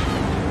keys.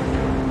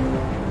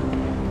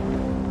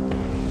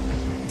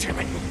 Damn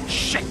it, you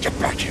shit, get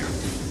back here.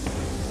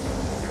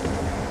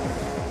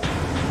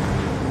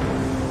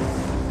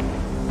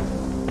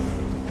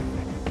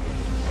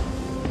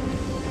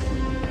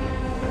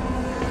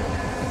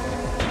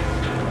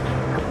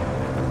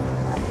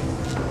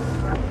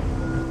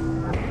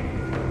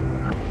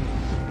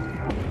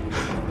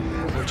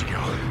 Where'd you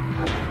go?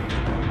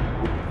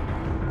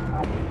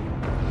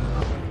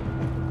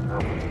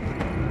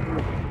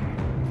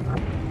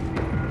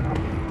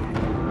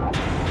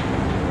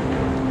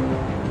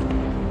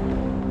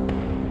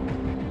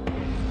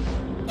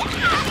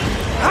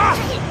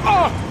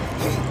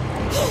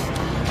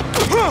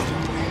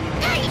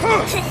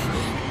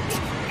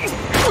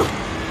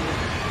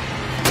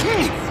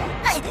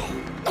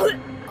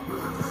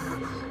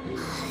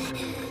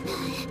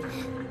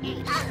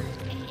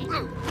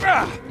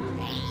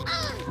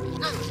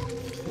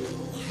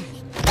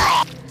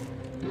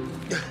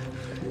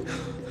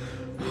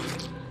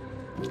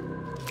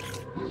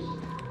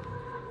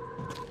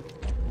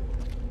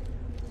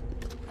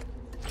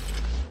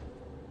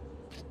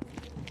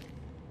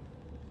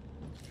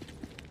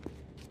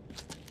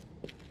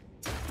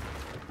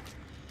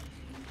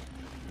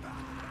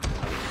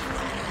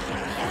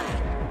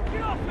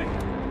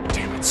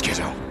 Damn it,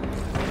 Skizzo.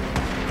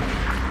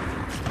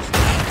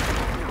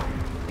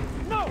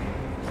 No!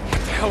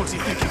 What the hell is he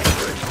thinking?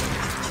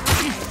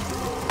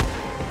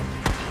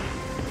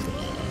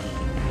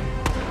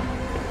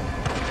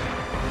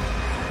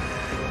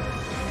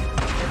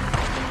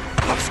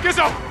 Oh,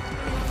 Skizzo!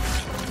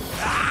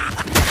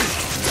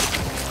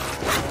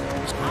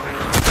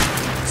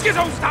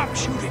 Skizzo, stop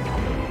shooting!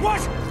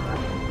 What?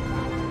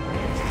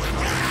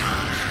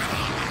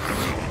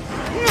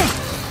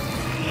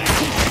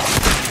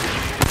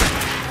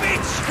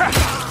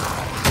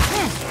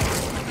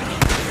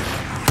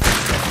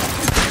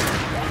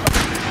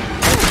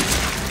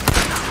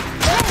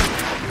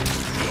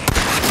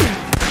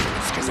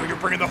 Skizzo, you're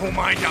bringing the whole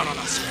mine down on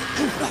us.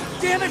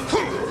 Damn it!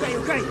 Okay,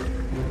 okay.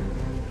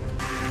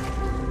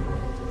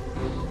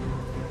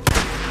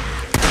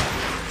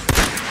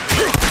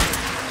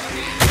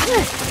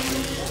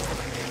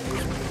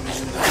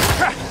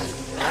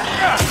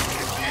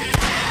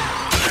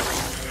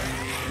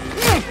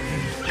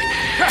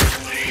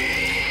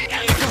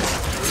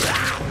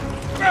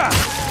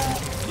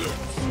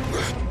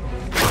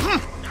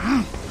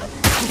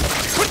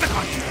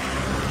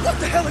 What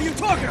the hell are you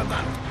talking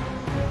about?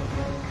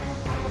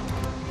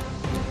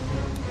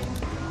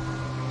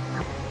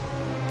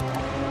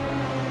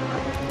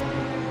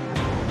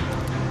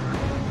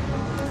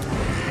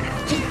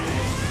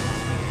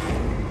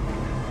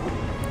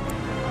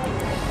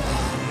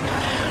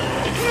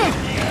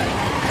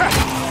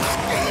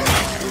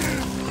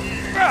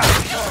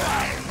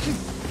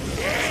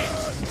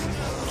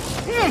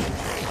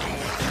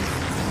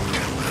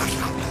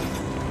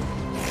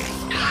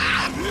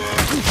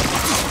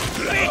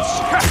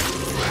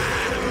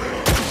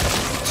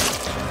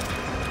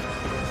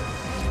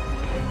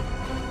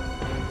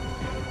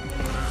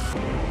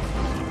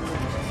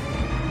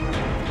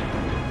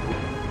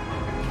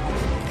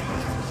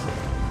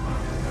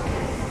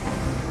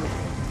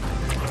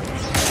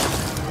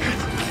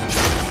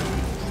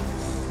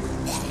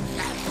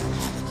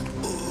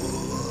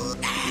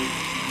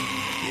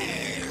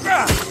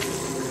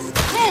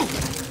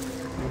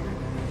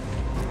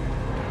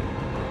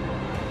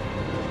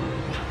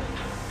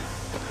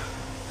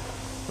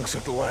 Looks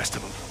like the last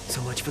of them.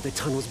 So much for the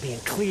tunnels being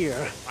clear.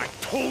 I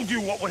told you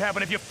what would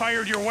happen if you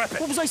fired your weapon.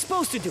 What was I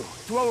supposed to do?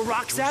 Throw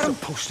rocks at him?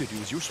 Supposed to do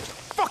is you're supposed to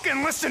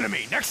fucking listen to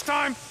me. Next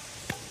time,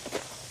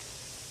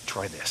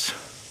 try this.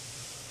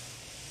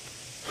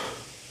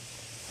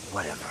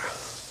 Whatever.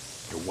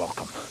 You're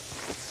welcome.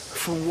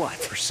 For what?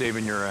 For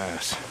saving your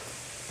ass.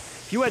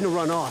 If you hadn't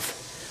run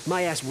off,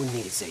 my ass wouldn't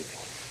need saving.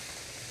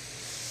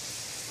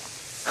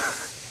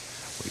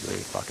 Are you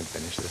ready to fucking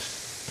finish this?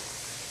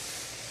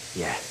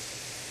 Yeah,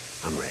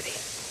 I'm ready.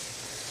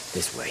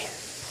 This way.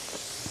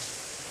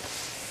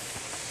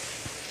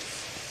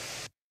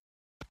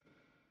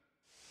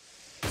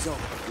 So,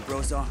 the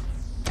bros are?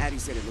 Addie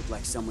said it looked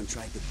like someone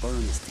tried to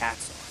burn his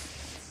tats off.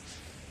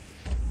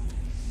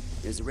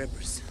 There's the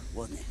Rippers,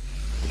 wasn't it?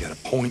 You got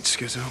a point,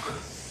 Skizzo?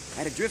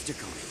 Had a drifter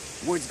coming.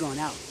 Word's gone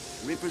out.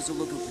 Rippers are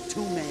looking for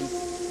 2 men.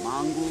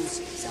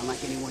 Mongols. Sound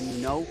like anyone you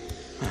know?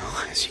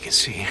 Well, as you can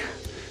see,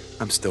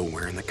 I'm still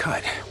wearing the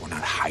cut. We're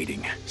not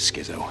hiding,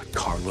 Skizzo.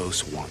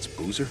 Carlos wants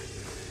Boozer.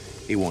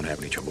 He won't have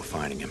any trouble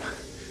finding him.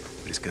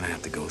 But he's gonna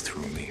have to go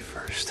through me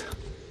first.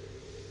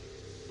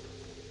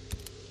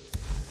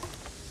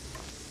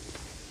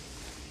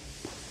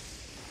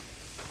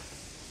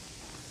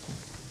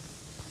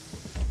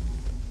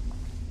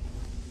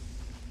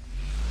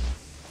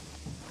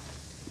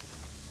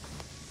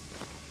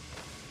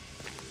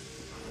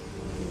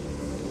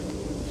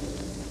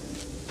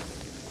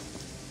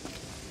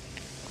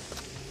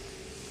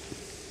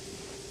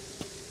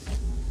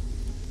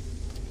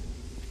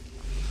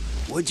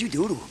 What'd you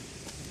do to him?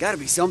 Gotta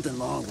be something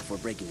long before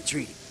breaking the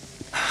treaty.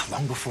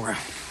 Long before...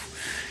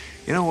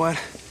 You know what?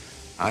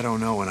 I don't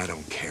know and I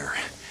don't care.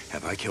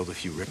 Have I killed a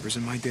few rippers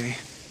in my day?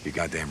 You're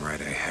goddamn right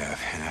I have.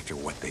 And after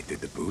what they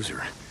did to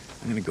Boozer,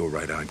 I'm gonna go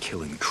right on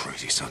killing the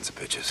crazy sons of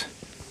bitches.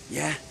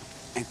 Yeah?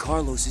 And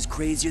Carlos is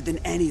crazier than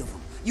any of them.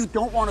 You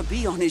don't want to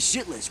be on his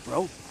shit list,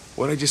 bro.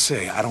 What'd I just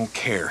say? I don't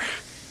care.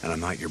 And I'm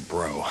not your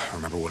bro.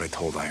 Remember what I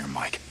told Iron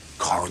Mike.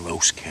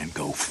 Carlos can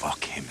go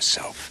fuck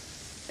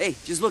himself. Hey,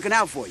 just looking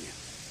out for you.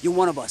 You're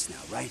one of us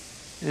now, right?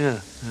 Yeah,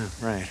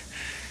 right.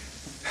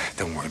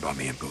 Don't worry about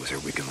me and Boozer.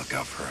 We can look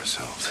out for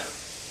ourselves.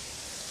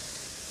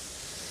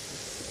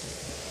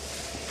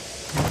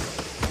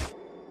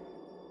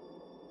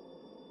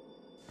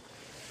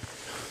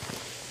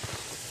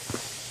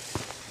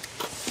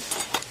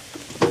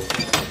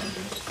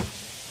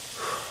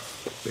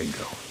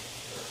 Bingo.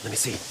 Let me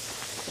see.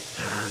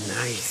 Ah,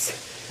 nice.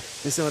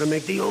 This ought to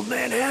make the old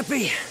man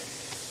happy.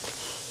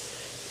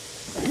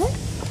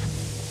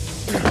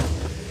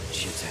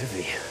 Shit's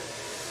heavy.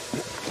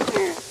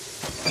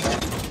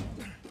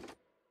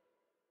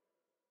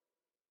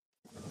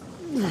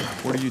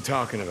 What are you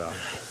talking about?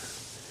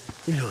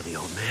 You know the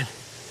old man.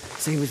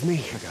 Same as me.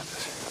 I got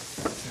this.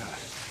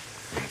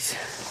 Thanks.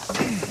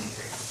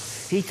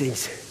 He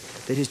thinks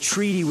that his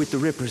treaty with the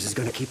Rippers is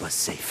gonna keep us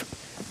safe.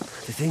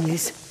 The thing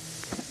is,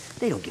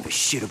 they don't give a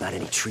shit about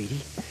any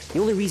treaty. The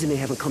only reason they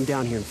haven't come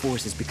down here in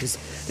force is because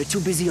they're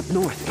too busy up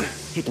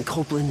north, hitting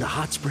Copeland, the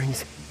hot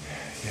springs.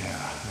 Yeah,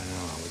 I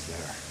know. I was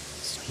there.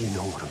 So you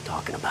know what I'm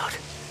talking about.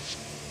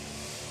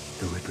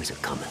 The Rippers are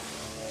coming.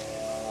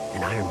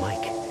 And Iron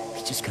Mike,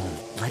 he's just gonna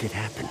let it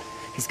happen.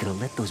 He's gonna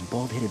let those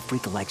bald-headed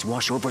freakalikes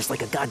wash over us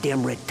like a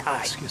goddamn red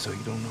tide. So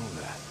you don't know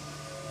that.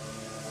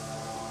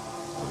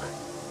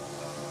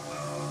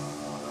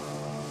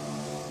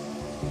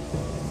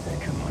 Hey,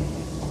 come on.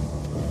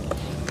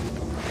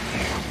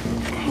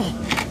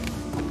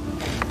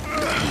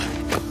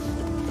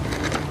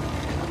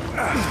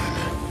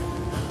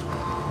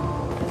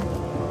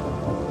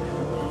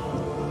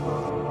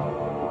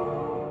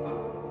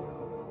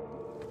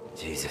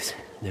 Jesus,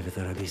 never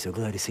thought I'd be so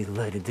glad to see the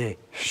light of day.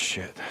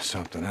 Shit,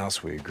 something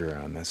else we agree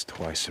on. That's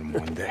twice in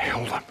one day.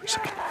 Hold on for a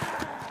second.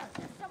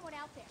 Someone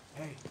out there.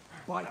 Hey,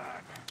 bike.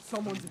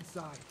 Someone's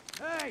inside.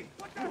 Hey,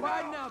 what you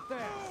hiding out there?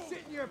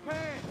 Sit in your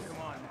pants.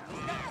 Come on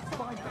now.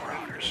 Find the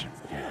Rounders.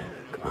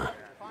 Come on.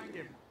 Find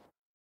him.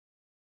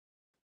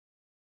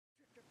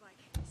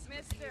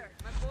 Mister,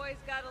 my boy's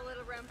got a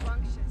little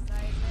rambunctious, I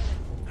admit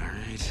it. All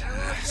right,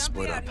 Jumpy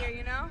split out up. here,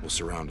 you know? We'll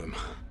surround him.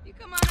 You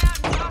come on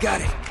out and talk.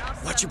 Got it.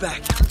 I'll Watch your settle back.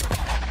 it out.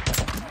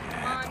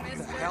 Come on,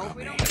 mister.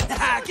 We don't need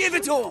Ah, give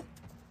it to him!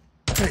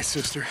 Hey,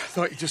 sister.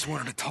 Thought you just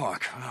wanted to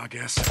talk. I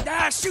guess.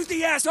 Ah, shoot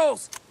the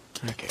assholes!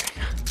 Okay.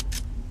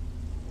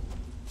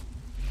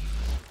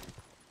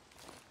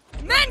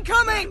 Men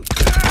coming!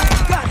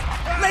 Got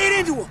it! Lay it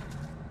into him!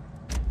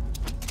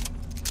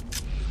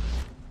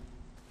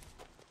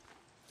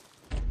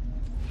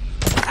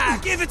 Ah,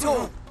 give it to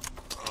him!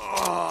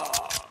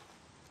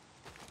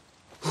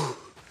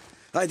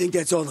 I think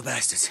that's all the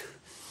bastards.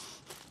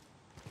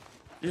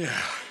 Yeah.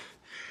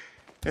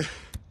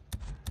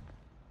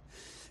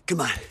 Come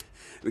on.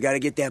 We gotta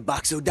get that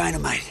box of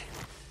dynamite.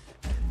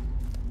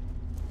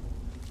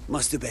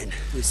 Must have been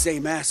the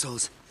same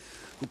assholes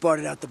who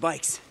parted out the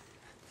bikes.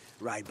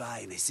 Ride by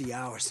and they see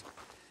ours.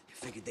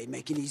 Figured they'd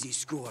make an easy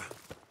score.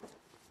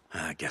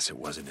 I guess it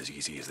wasn't as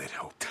easy as they'd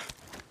hoped.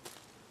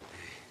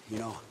 You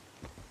know,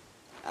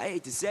 I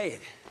hate to say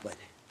it, but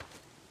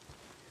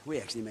we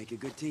actually make a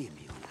good team,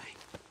 you and I.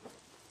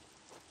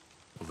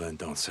 Well, then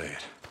don't say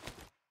it.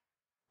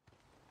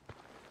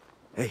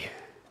 Hey,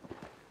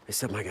 there's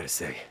something I gotta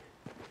say.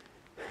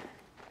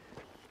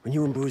 When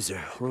you and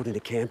Boozer rode into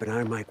camp and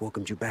Iron Mike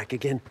welcomed you back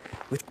again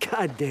with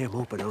goddamn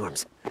open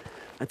arms,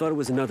 I thought it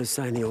was another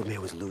sign the old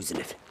man was losing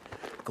it.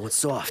 Going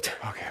soft.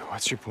 Okay,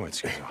 what's your point,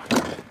 Schizo?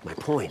 My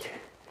point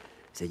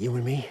is that you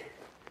and me,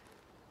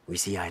 we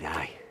see eye to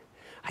eye.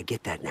 I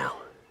get that now.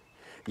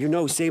 You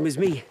know, same as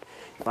me.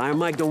 If Iron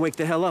Mike don't wake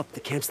the hell up, the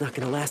camp's not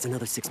gonna last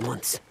another 6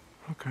 months.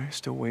 Okay,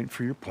 still waiting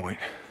for your point.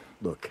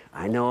 Look,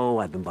 I know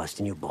I've been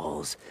busting your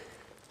balls.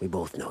 We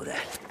both know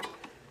that.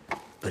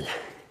 But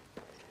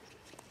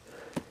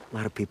a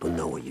lot of people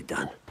know what you've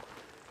done.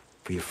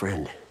 For your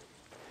friend.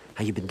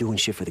 How you been doing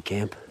shit for the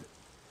camp.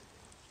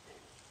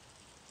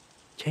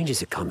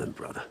 Changes are coming,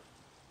 brother.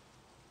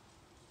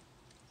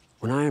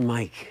 When Iron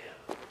Mike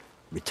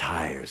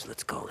retires,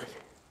 let's call it,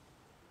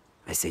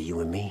 I say you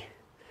and me,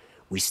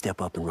 we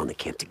step up and run the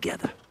camp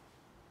together.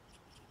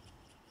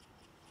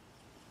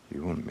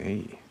 You and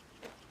me?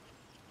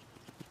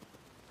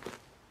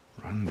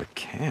 Run the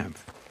camp?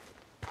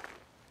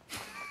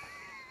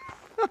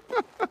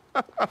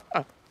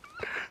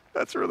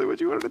 That's really what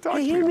you wanted to talk to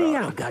me Hey, about. hear me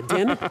out,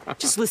 goddammit.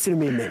 Just listen to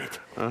me a minute.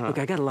 Look,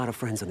 I got a lot of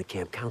friends on the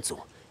camp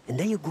council, and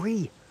they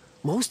agree.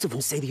 Most of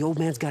them say the old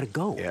man's gotta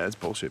go. Yeah, that's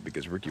bullshit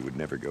because Ricky would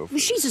never go for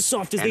Well, she's as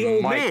soft as and the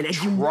old Mike man, and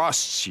you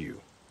trusts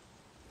you.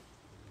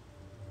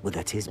 Well,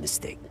 that's his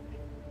mistake.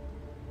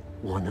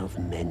 One of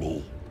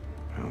many.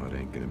 Well, it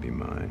ain't gonna be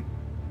mine.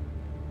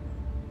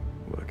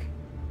 Look,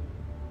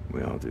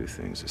 we all do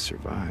things to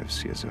survive,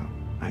 Schizo.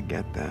 I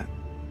get that.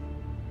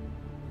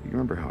 You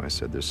remember how I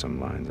said there's some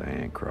lines I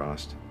ain't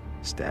crossed?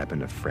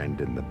 Stabbing a friend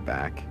in the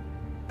back?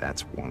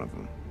 That's one of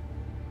them.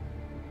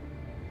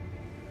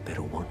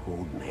 Better one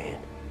old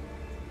man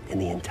in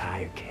the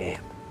entire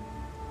camp.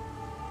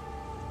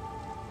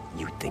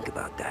 You think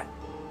about that.